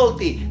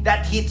difficulty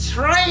that he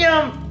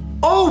triumphed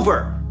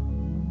over,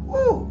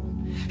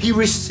 he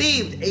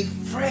received a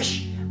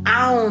fresh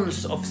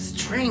ounce of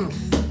strength.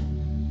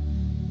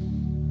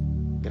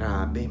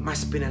 Grabe,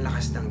 mas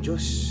pinalakas ng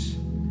Diyos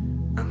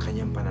ang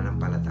kanyang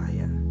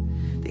pananampalataya.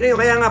 Tingnan nyo,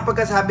 kaya nga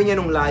pagkasabi niya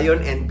nung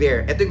lion and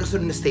bear, ito yung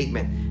kasunod na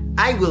statement,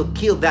 I will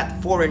kill that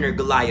foreigner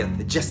Goliath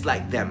just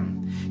like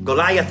them.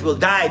 Goliath will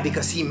die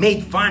because he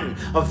made fun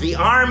of the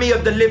army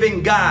of the living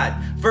God.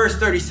 Verse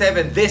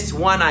 37, this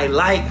one I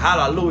like,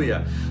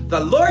 hallelujah. The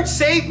Lord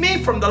saved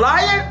me from the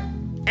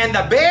lion and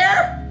the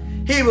bear.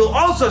 He will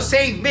also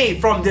save me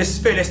from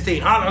this Philistine.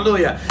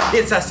 Hallelujah.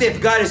 It's as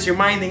if God is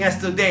reminding us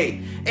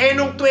today.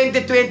 Nung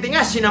 2020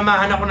 nga,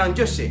 sinamahan ako ng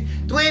Diyos eh.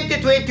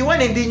 2021,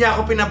 hindi niya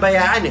ako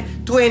pinabayaan eh.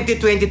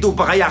 2022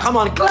 pa kaya. Come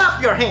on, clap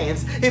your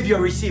hands if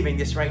you're receiving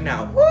this right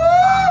now.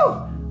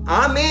 Woo!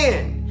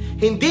 Amen.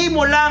 Hindi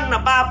mo lang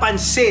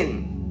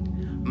napapansin,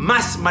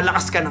 mas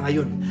malakas ka na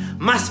ngayon.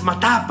 Mas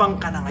matapang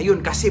ka na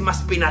ngayon kasi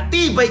mas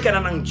pinatibay ka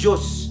na ng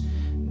Diyos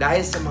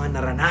dahil sa mga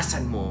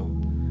naranasan mo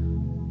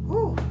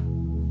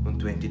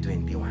noong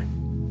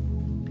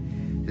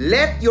 2021.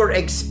 Let your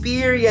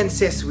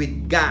experiences with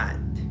God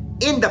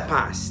in the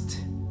past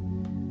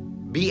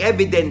be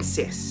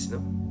evidences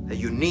that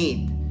you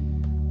need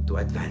to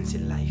advance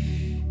in life.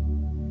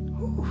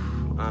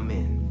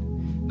 Amen.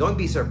 Don't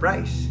be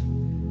surprised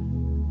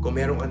kung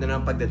meron ka na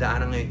ng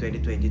pagdadaanan ngayon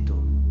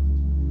 2022.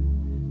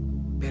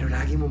 Pero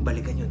lagi mong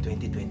balikan yung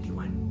 2021.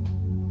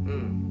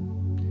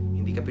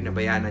 Hindi ka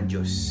pinabayaan ng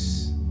Diyos.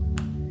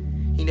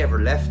 He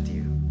never left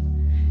you.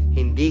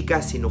 Hindi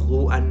ka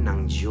sinukuan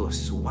ng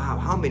Diyos.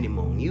 Wow, how many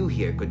among you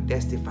here could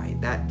testify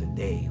that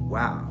today?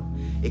 Wow.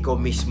 Ikaw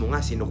mismo nga,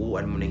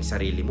 sinukuan mo na yung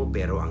sarili mo,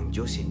 pero ang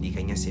Diyos, hindi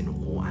ka niya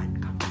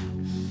sinukuan. Come on.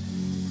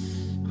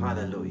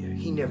 Hallelujah.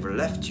 He never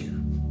left you.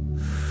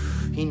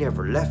 He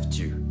never left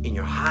you in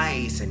your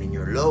highs and in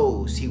your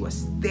lows. He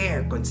was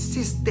there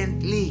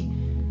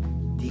consistently.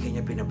 Di ka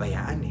niya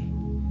pinabayaan eh.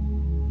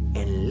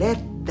 And let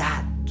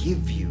that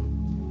give you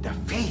the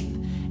faith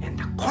and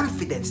the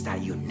confidence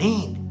that you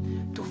need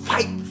to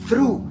fight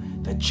through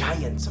the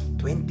giants of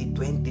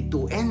 2022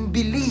 and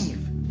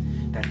believe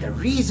that the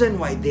reason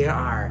why there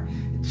are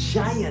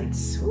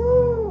giants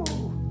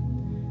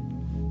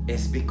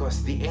is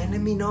because the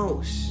enemy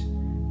knows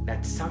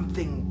that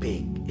something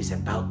big is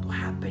about to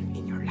happen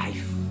in your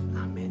life.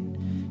 Amen.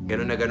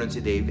 Ganun na ganun si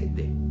David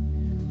eh.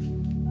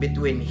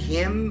 Between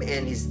him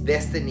and his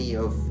destiny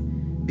of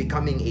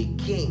becoming a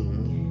king,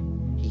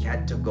 he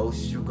had to go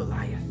through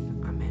Goliath.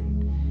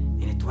 Amen.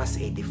 And it was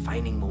a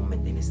defining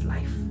moment in his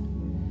life.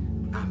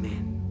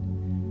 Amen.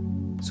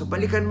 So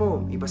balikan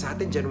mo, iba sa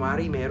atin,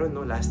 January meron,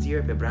 no? Last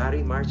year, February,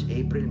 March,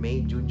 April,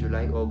 May, June,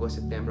 July, August,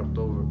 September,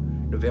 October,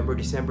 November,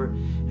 December.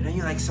 And then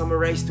you like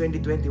summarize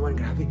 2021,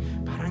 grabe,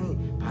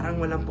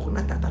 parang walang pukna,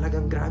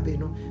 talagang grabe,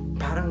 no?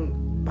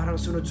 Parang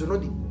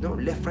sunod-sunod, no?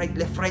 Left, right,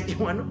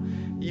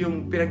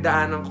 yung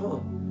pinagdaanan ko.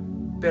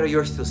 Pero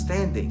you're still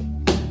standing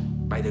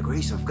by the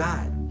grace of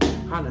God.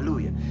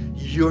 Hallelujah.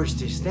 You're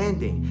still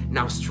standing.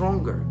 Now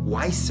stronger,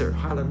 wiser.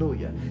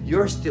 Hallelujah.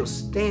 You're still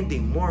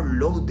standing more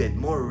loaded,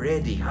 more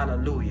ready.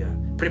 Hallelujah.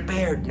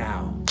 Prepared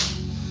now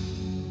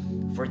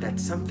for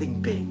that something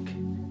big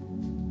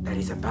that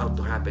is about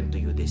to happen to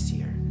you this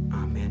year.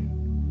 Amen.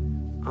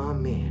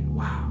 Amen.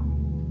 Wow.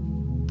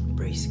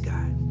 Praise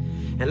God.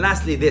 And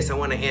lastly, this, I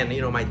want to end.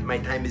 My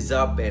time is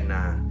up, and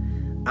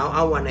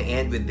I want to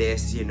end with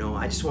this.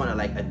 I just want to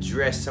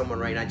address someone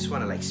right now. I just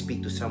want to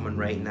speak to someone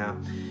right now.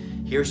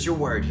 Here's your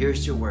word.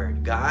 Here's your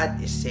word.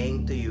 God is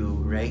saying to you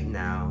right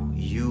now,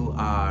 you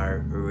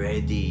are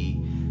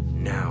ready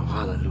now.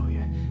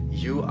 Hallelujah.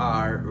 You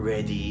are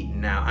ready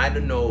now. I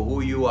don't know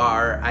who you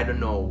are. I don't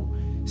know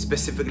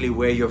specifically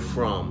where you're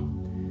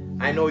from.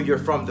 I know you're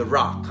from the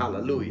Rock.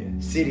 Hallelujah.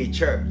 City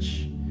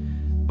Church.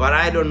 But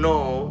I don't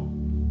know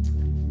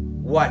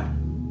what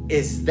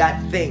is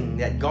that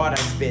thing that God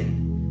has been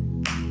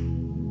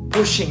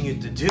pushing you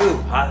to do.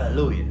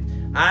 Hallelujah.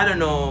 I don't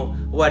know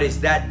what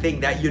is that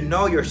thing that you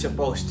know you're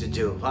supposed to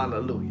do.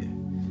 Hallelujah.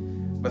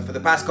 But for the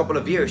past couple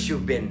of years,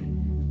 you've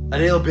been a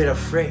little bit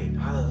afraid.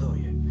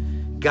 Hallelujah.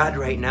 God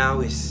right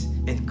now is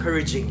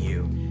encouraging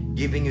you,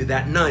 giving you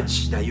that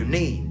nudge that you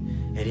need.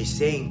 And He's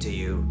saying to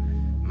you,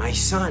 my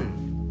son,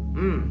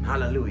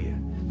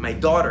 hallelujah. My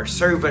daughter,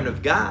 servant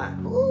of God.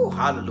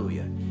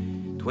 Hallelujah.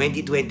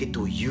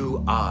 2022,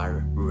 you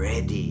are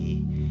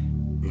ready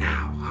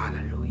now.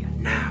 Hallelujah.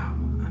 Now.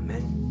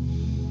 Amen.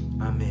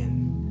 Amen.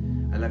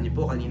 Alam niyo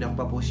po, kanina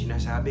pa po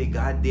sinasabi,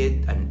 God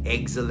did an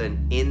excellent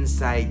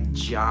inside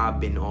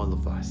job in all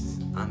of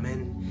us.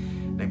 Amen.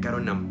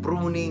 Nagkaroon ng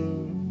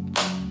pruning,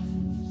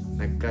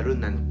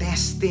 nagkaroon ng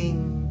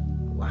testing.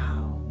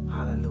 Wow.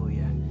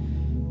 Hallelujah.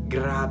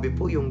 Grabe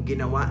po yung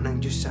ginawa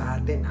ng Diyos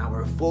sa atin.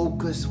 Our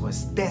focus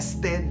was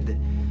tested.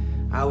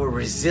 Our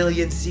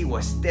resiliency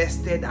was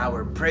tested.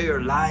 Our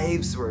prayer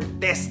lives were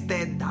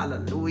tested.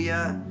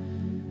 Hallelujah.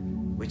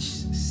 Which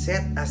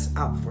set us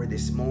up for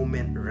this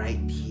moment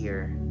right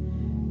here.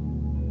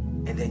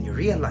 And then you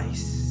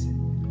realize,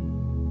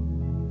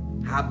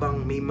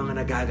 habang may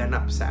mga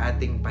nagaganap sa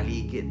ating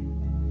paligid,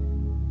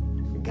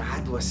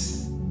 God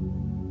was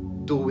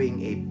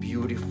doing a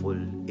beautiful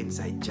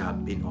inside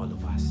job in all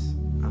of us.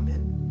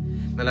 Amen.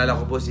 Nalala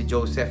ko po si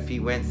Joseph, he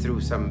went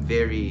through some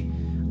very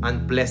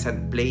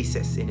unpleasant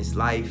places in his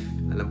life.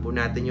 Alam po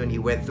natin yun,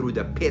 he went through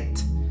the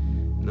pit.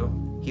 No?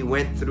 He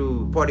went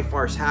through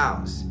Potiphar's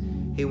house.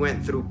 He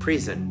went through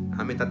prison.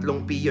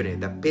 Tatlong P yun eh.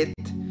 The pit,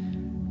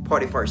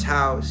 Potiphar's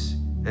house,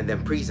 and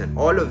then prison.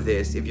 All of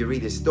this, if you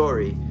read the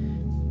story,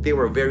 they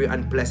were very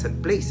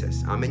unpleasant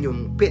places.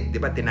 Yung pit, di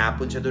ba,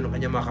 tinapon siya doon ng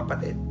kanyang mga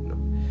kapatid. No?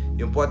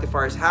 Yung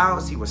Potiphar's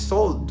house, he was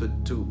sold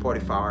to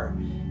Potiphar.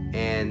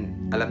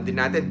 And alam din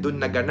natin,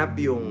 doon naganap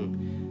yung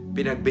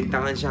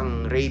pinagbintangan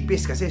siyang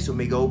rapist kasi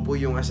sumigaw po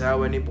yung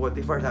asawa ni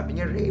Potiphar. Sabi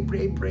niya, rape,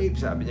 rape, rape.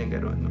 Sabi niya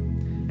gano'n. No?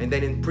 And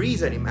then in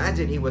prison,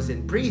 imagine he was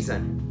in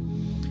prison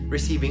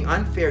receiving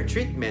unfair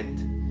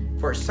treatment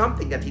for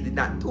something that he did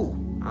not do.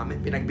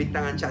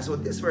 Pinagbintangan siya. So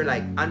these were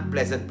like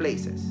unpleasant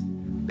places.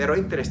 Pero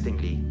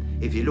interestingly,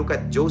 if you look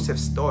at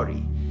Joseph's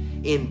story,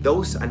 in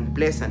those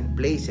unpleasant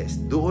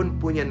places, doon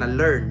po niya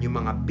na-learn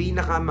yung mga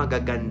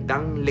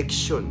pinakamagagandang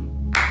leksyon,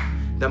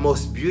 the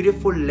most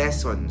beautiful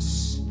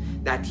lessons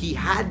that he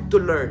had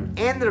to learn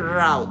en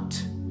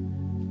route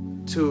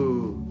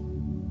to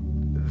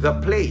the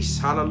place.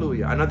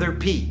 Hallelujah. Another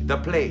P, the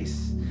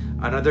place.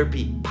 Another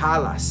P,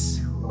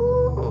 palace.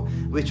 Ooh,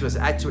 which was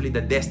actually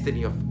the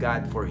destiny of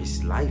God for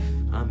his life.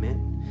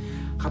 Amen.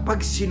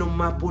 Kapag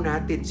sinuma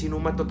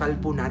total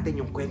po natin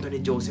yung kwento ni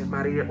Joseph,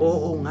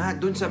 oo nga,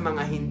 dun sa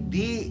mga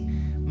hindi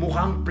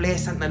mukhang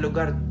pleasant na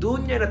lugar,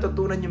 dun niya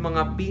natutunan yung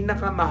mga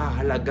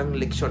pinakamahalagang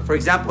leksyon. For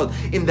example,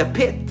 in the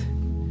pit,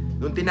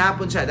 nung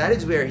tinapon siya, that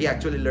is where he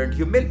actually learned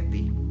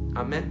humility.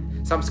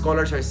 Amen. Some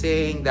scholars are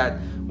saying that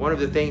one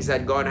of the things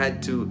that God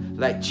had to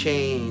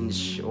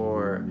change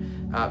or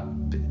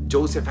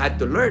Joseph had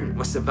to learn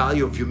was the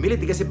value of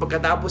humility, kasi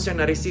pagkatapos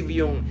niya na-receive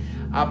yung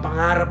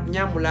pangarap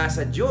niya mula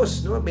sa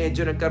Diyos, no?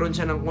 Medyo nagkaroon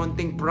siya ng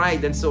konting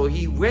pride, and so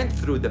he went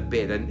through the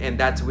pit, and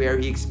that's where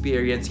he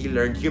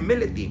learned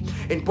humility.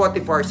 In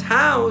Potiphar's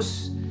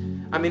house,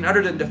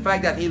 other than the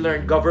fact that he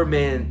learned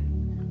government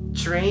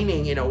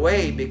training in a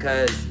way,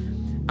 because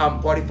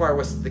Potiphar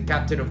was the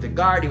captain of the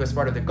guard, he was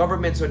part of the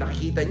government, so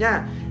nakikita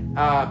niya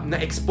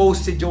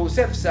na-expose si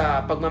Joseph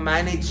sa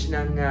pagmamanage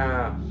ng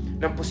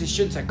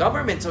posisyon sa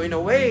government. So in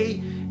a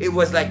way, it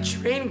was like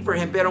training for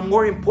him. Pero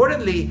more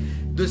importantly,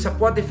 dun sa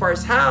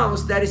Potiphar's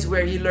house, that is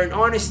where he learned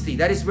honesty.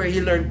 That is where he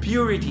learned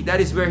purity.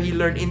 That is where he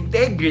learned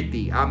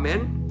integrity.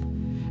 Amen?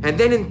 And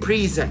then in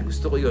prison,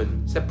 gusto ko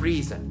yun, sa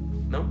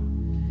prison, no?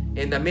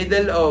 In the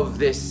middle of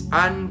this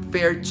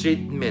unfair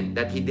treatment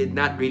that he did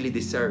not really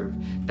deserve,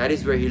 that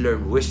is where he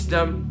learned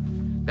wisdom.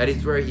 That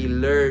is where he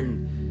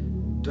learned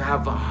to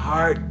have a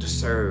heart to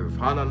serve.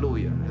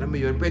 Hallelujah. Alam mo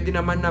yun, pwede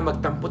naman na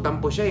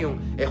magtampo-tampo siya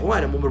yung, kung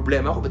ano,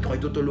 problema ako, ba't ko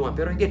tutulungan?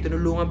 Pero hindi,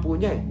 tinulungan po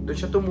niya eh. Doon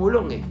siya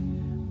tumulong eh.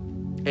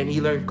 And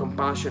he learned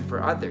compassion for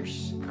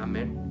others.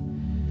 Amen.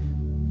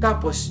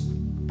 Tapos,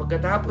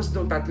 pagkatapos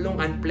ng tatlong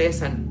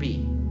unpleasant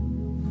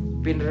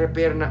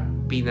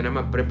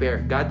prepare.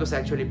 God was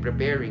actually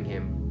preparing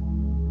him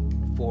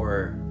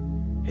for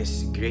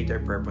his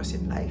greater purpose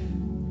in life.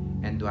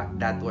 And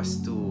that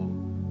was to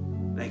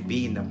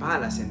be in the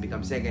palace and become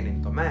second in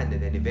command,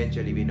 and then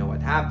eventually we know what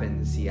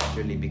happens. He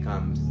actually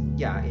becomes,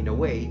 in a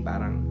way,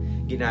 parang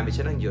ginamit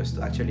siya ng Diyos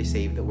to actually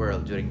save the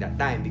world during that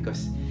time,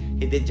 because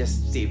he didn't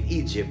just save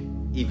Egypt,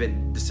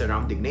 even the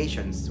surrounding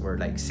nations were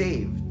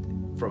saved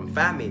from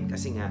famine,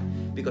 kasi nga,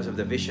 because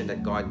of the vision that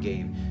God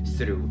gave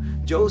through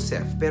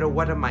Joseph. Pero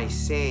what am I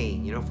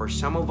saying? For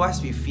some of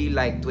us, we feel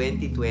like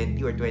 2020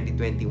 or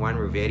 2021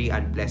 were very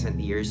unpleasant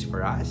years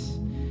for us.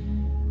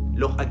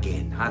 Look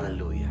again.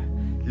 Hallelujah.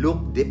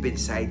 Look deep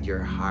inside your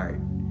heart.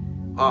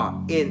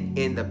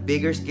 In the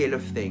bigger scale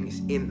of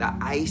things, in the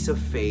eyes of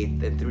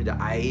faith, and in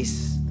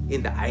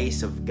the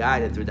eyes of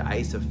God, and through the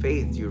eyes of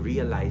faith, you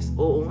realize,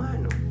 oo nga,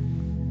 no?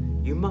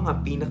 Yung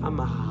mga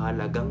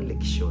pinakamahalagang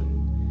leksyon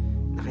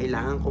na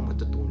kailangan ko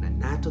matutunan,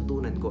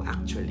 natutunan ko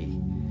actually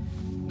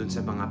dun sa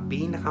mga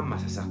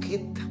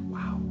pinakamasasakit,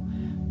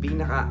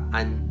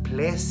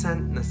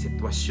 pinaka-unpleasant na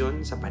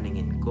sitwasyon sa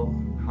paningin ko.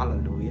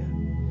 Hallelujah.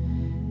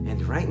 And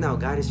right now,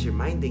 God is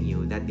reminding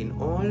you that in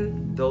all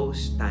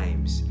those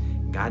times,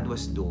 God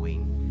was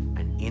doing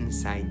an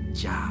inside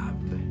job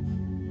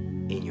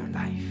in your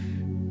life.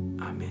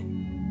 Amen.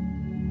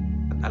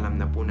 At alam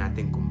na po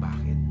natin kung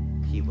bakit.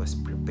 He was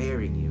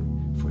preparing you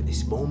for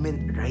this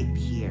moment right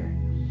here.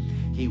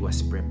 He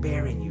was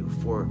preparing you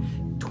for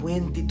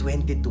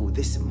 2022,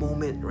 this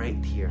moment right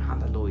here.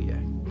 Hallelujah.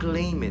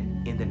 Claim it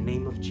in the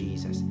name of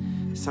Jesus.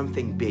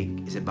 Something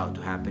big is about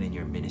to happen in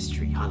your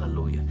ministry.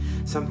 Hallelujah.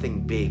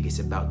 Something big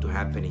is about to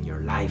happen in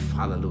your life.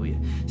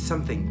 Hallelujah.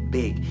 Something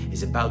big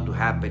is about to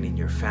happen in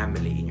your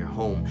family, in your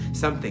home.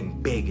 Something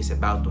big is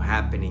about to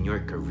happen in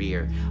your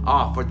career.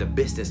 For the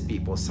business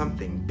people,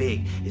 something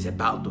big is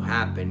about to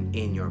happen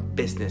in your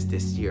business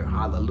this year.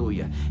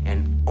 Hallelujah.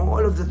 And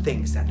all of the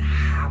things that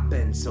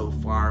happened so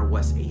far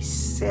was a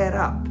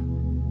setup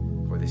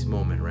for this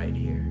moment right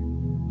here.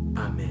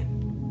 Amen.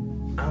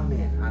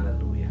 Amen.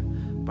 Hallelujah.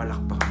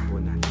 Palakpakan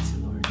po natin si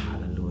Lord.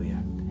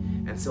 Hallelujah.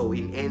 And so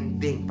in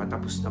ending,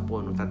 patapos na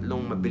po,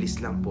 tatlong mabilis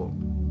lang po,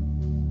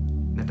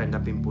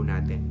 natanggapin po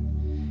natin.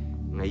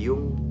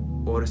 Ngayong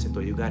oras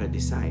ito, you gotta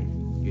decide.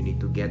 You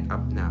need to get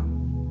up now.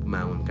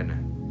 Pumangon ka na.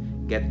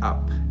 Get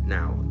up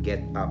now.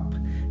 Get up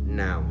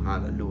now.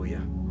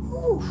 Hallelujah.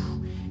 Whew.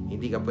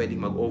 Hindi ka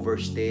pwedeng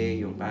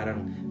mag-overstay, yung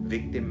parang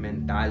victim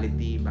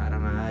mentality,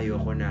 parang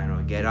ayoko na,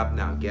 no? Get up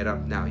now, get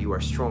up now. You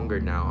are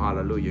stronger now.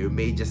 Hallelujah. You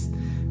may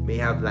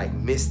have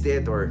missed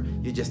it, or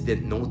you just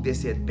didn't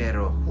notice it,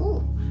 pero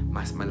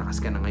mas malakas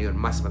ka na ngayon,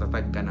 mas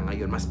matatag ka na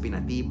ngayon, mas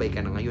pinatibay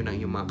ka na ngayon ang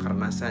iyong mga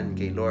karanasan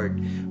kay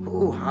Lord.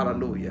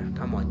 Hallelujah.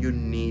 Come on, you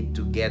need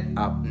to get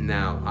up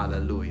now.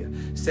 Hallelujah.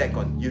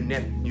 Second, you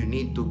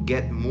need to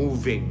get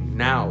moving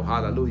now.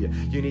 Hallelujah.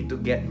 You need to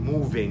get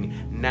moving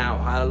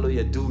now.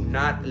 Hallelujah. Do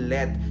not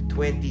let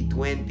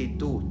 2022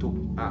 to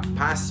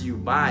pass you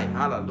by.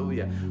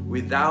 Hallelujah.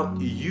 Without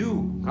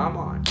you, come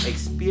on,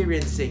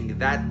 experiencing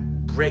that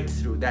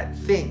breakthrough, that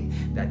thing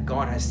that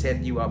God has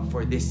set you up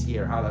for this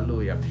year.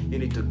 Hallelujah. You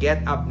need to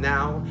get up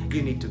now.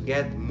 You need to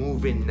get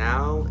moving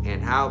now.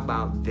 And how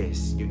about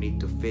this? You need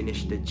to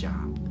finish the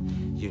job.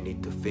 You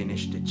need to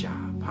finish the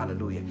job.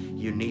 Hallelujah.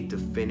 You need to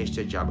finish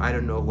the job. I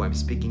don't know who I'm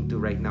speaking to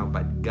right now,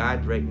 but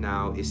God right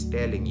now is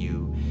telling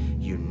you,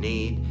 you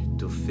need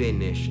to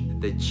finish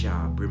the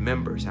job.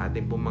 Remember, sa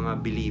ating pong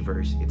mga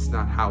believers, it's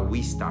not how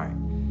we start,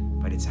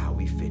 but it's how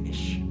we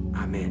finish.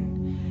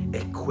 Amen.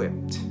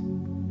 Equipped,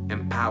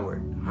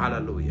 empowered.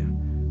 Hallelujah.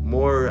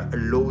 More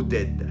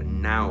loaded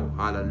now.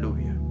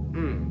 Hallelujah.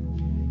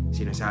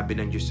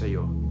 Sinasabi ng Diyos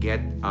sa'yo,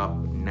 get up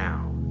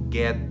now.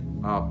 Get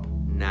up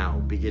now.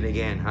 Begin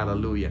again.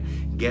 Hallelujah.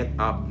 Get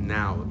up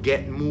now.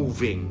 Get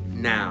moving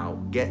now.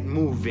 Get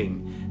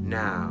moving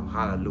now.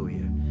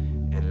 Hallelujah.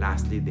 And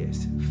lastly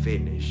this,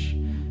 finish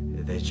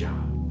the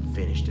job.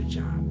 Finish the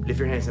job. Lift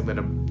your hands. I'm going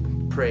to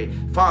pray.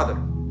 Father,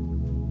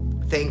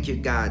 thank you,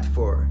 God,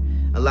 for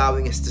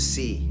allowing us to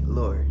see,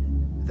 Lord,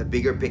 the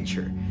bigger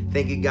picture.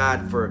 Thank you,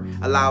 God, for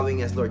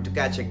allowing us, Lord, to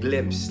catch a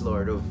glimpse,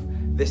 Lord, of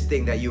this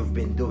thing that you've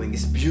been doing,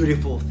 this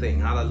beautiful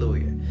thing.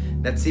 Hallelujah.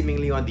 That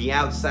seemingly on the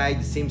outside,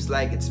 it seems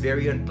like it's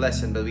very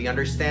unpleasant, but we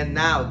understand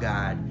now,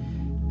 God,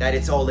 that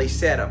it's all a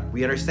setup.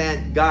 We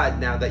understand, God,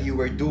 now that you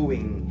were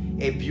doing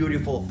a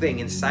beautiful thing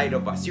inside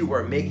of us. You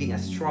were making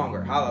us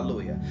stronger.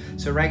 Hallelujah.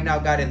 So right now,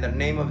 God, in the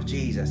name of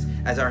Jesus,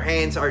 as our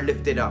hands are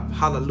lifted up,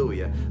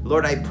 hallelujah,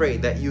 Lord, I pray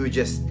that you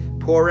just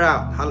pour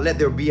out. Let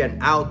there be an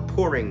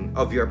outpouring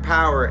of your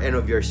power and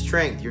of your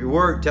strength. Your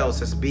word tells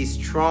us, be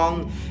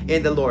strong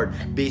in the Lord.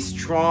 Be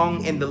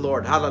strong in the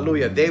Lord.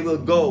 Hallelujah. They will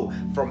go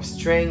from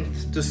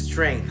strength to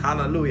strength.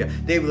 Hallelujah.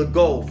 They will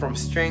go from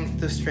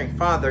strength to strength.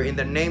 Father, in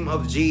the name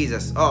of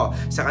Jesus,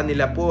 sa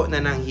kanila po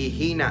na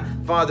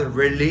nanghihina, Father,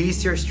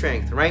 release your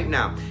strength right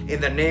now. In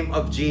the name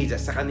of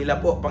Jesus. Sa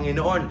kanila po,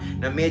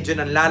 Panginoon, na medyo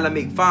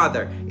nanlalamig,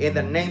 Father, in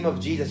the name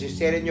of Jesus, you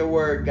said in your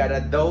word, God,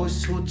 that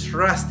those who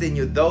trust in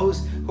you,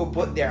 those who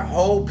put their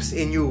hopes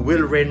in you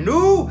will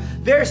renew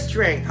their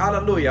strength.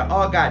 Hallelujah.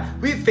 Oh God,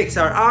 we fix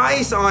our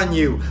eyes on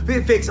you. We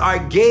fix our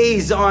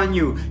gaze on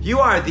you. You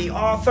are the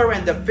author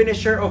and the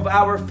finisher of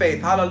our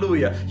faith.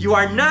 Hallelujah. You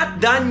are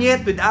not done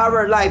yet with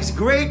our lives.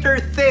 Greater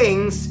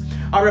things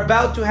are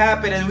about to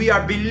happen, and we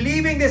are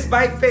believing this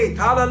by faith.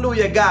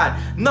 Hallelujah, God.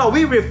 No,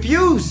 we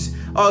refuse,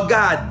 oh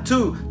God,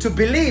 to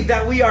believe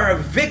that we are a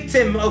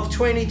victim of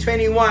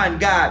 2021,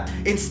 God.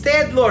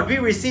 Instead, Lord, we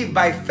receive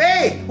by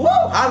faith. Woo!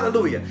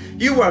 Hallelujah.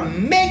 You were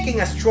making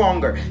us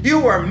stronger. You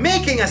were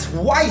making us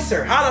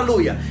wiser.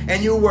 Hallelujah.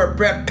 And you were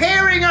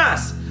preparing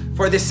us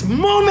for this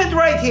moment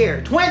right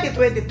here,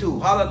 2022.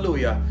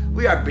 Hallelujah.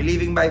 We are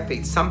believing by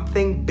faith.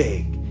 Something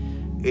big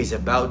is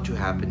about to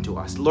happen to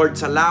us. Lord,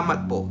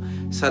 salamat po.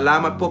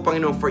 Salamat po,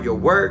 Panginoon, for your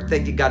word.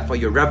 Thank you, God, for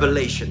your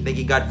revelation. Thank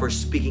you, God, for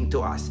speaking to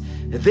us.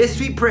 This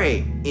we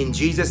pray in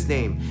Jesus'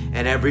 name.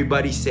 And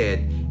everybody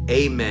said,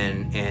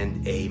 amen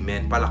and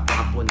amen.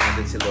 Palakpakan po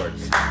natin si Lord.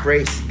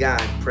 Praise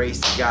God.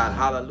 Praise God.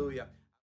 Hallelujah.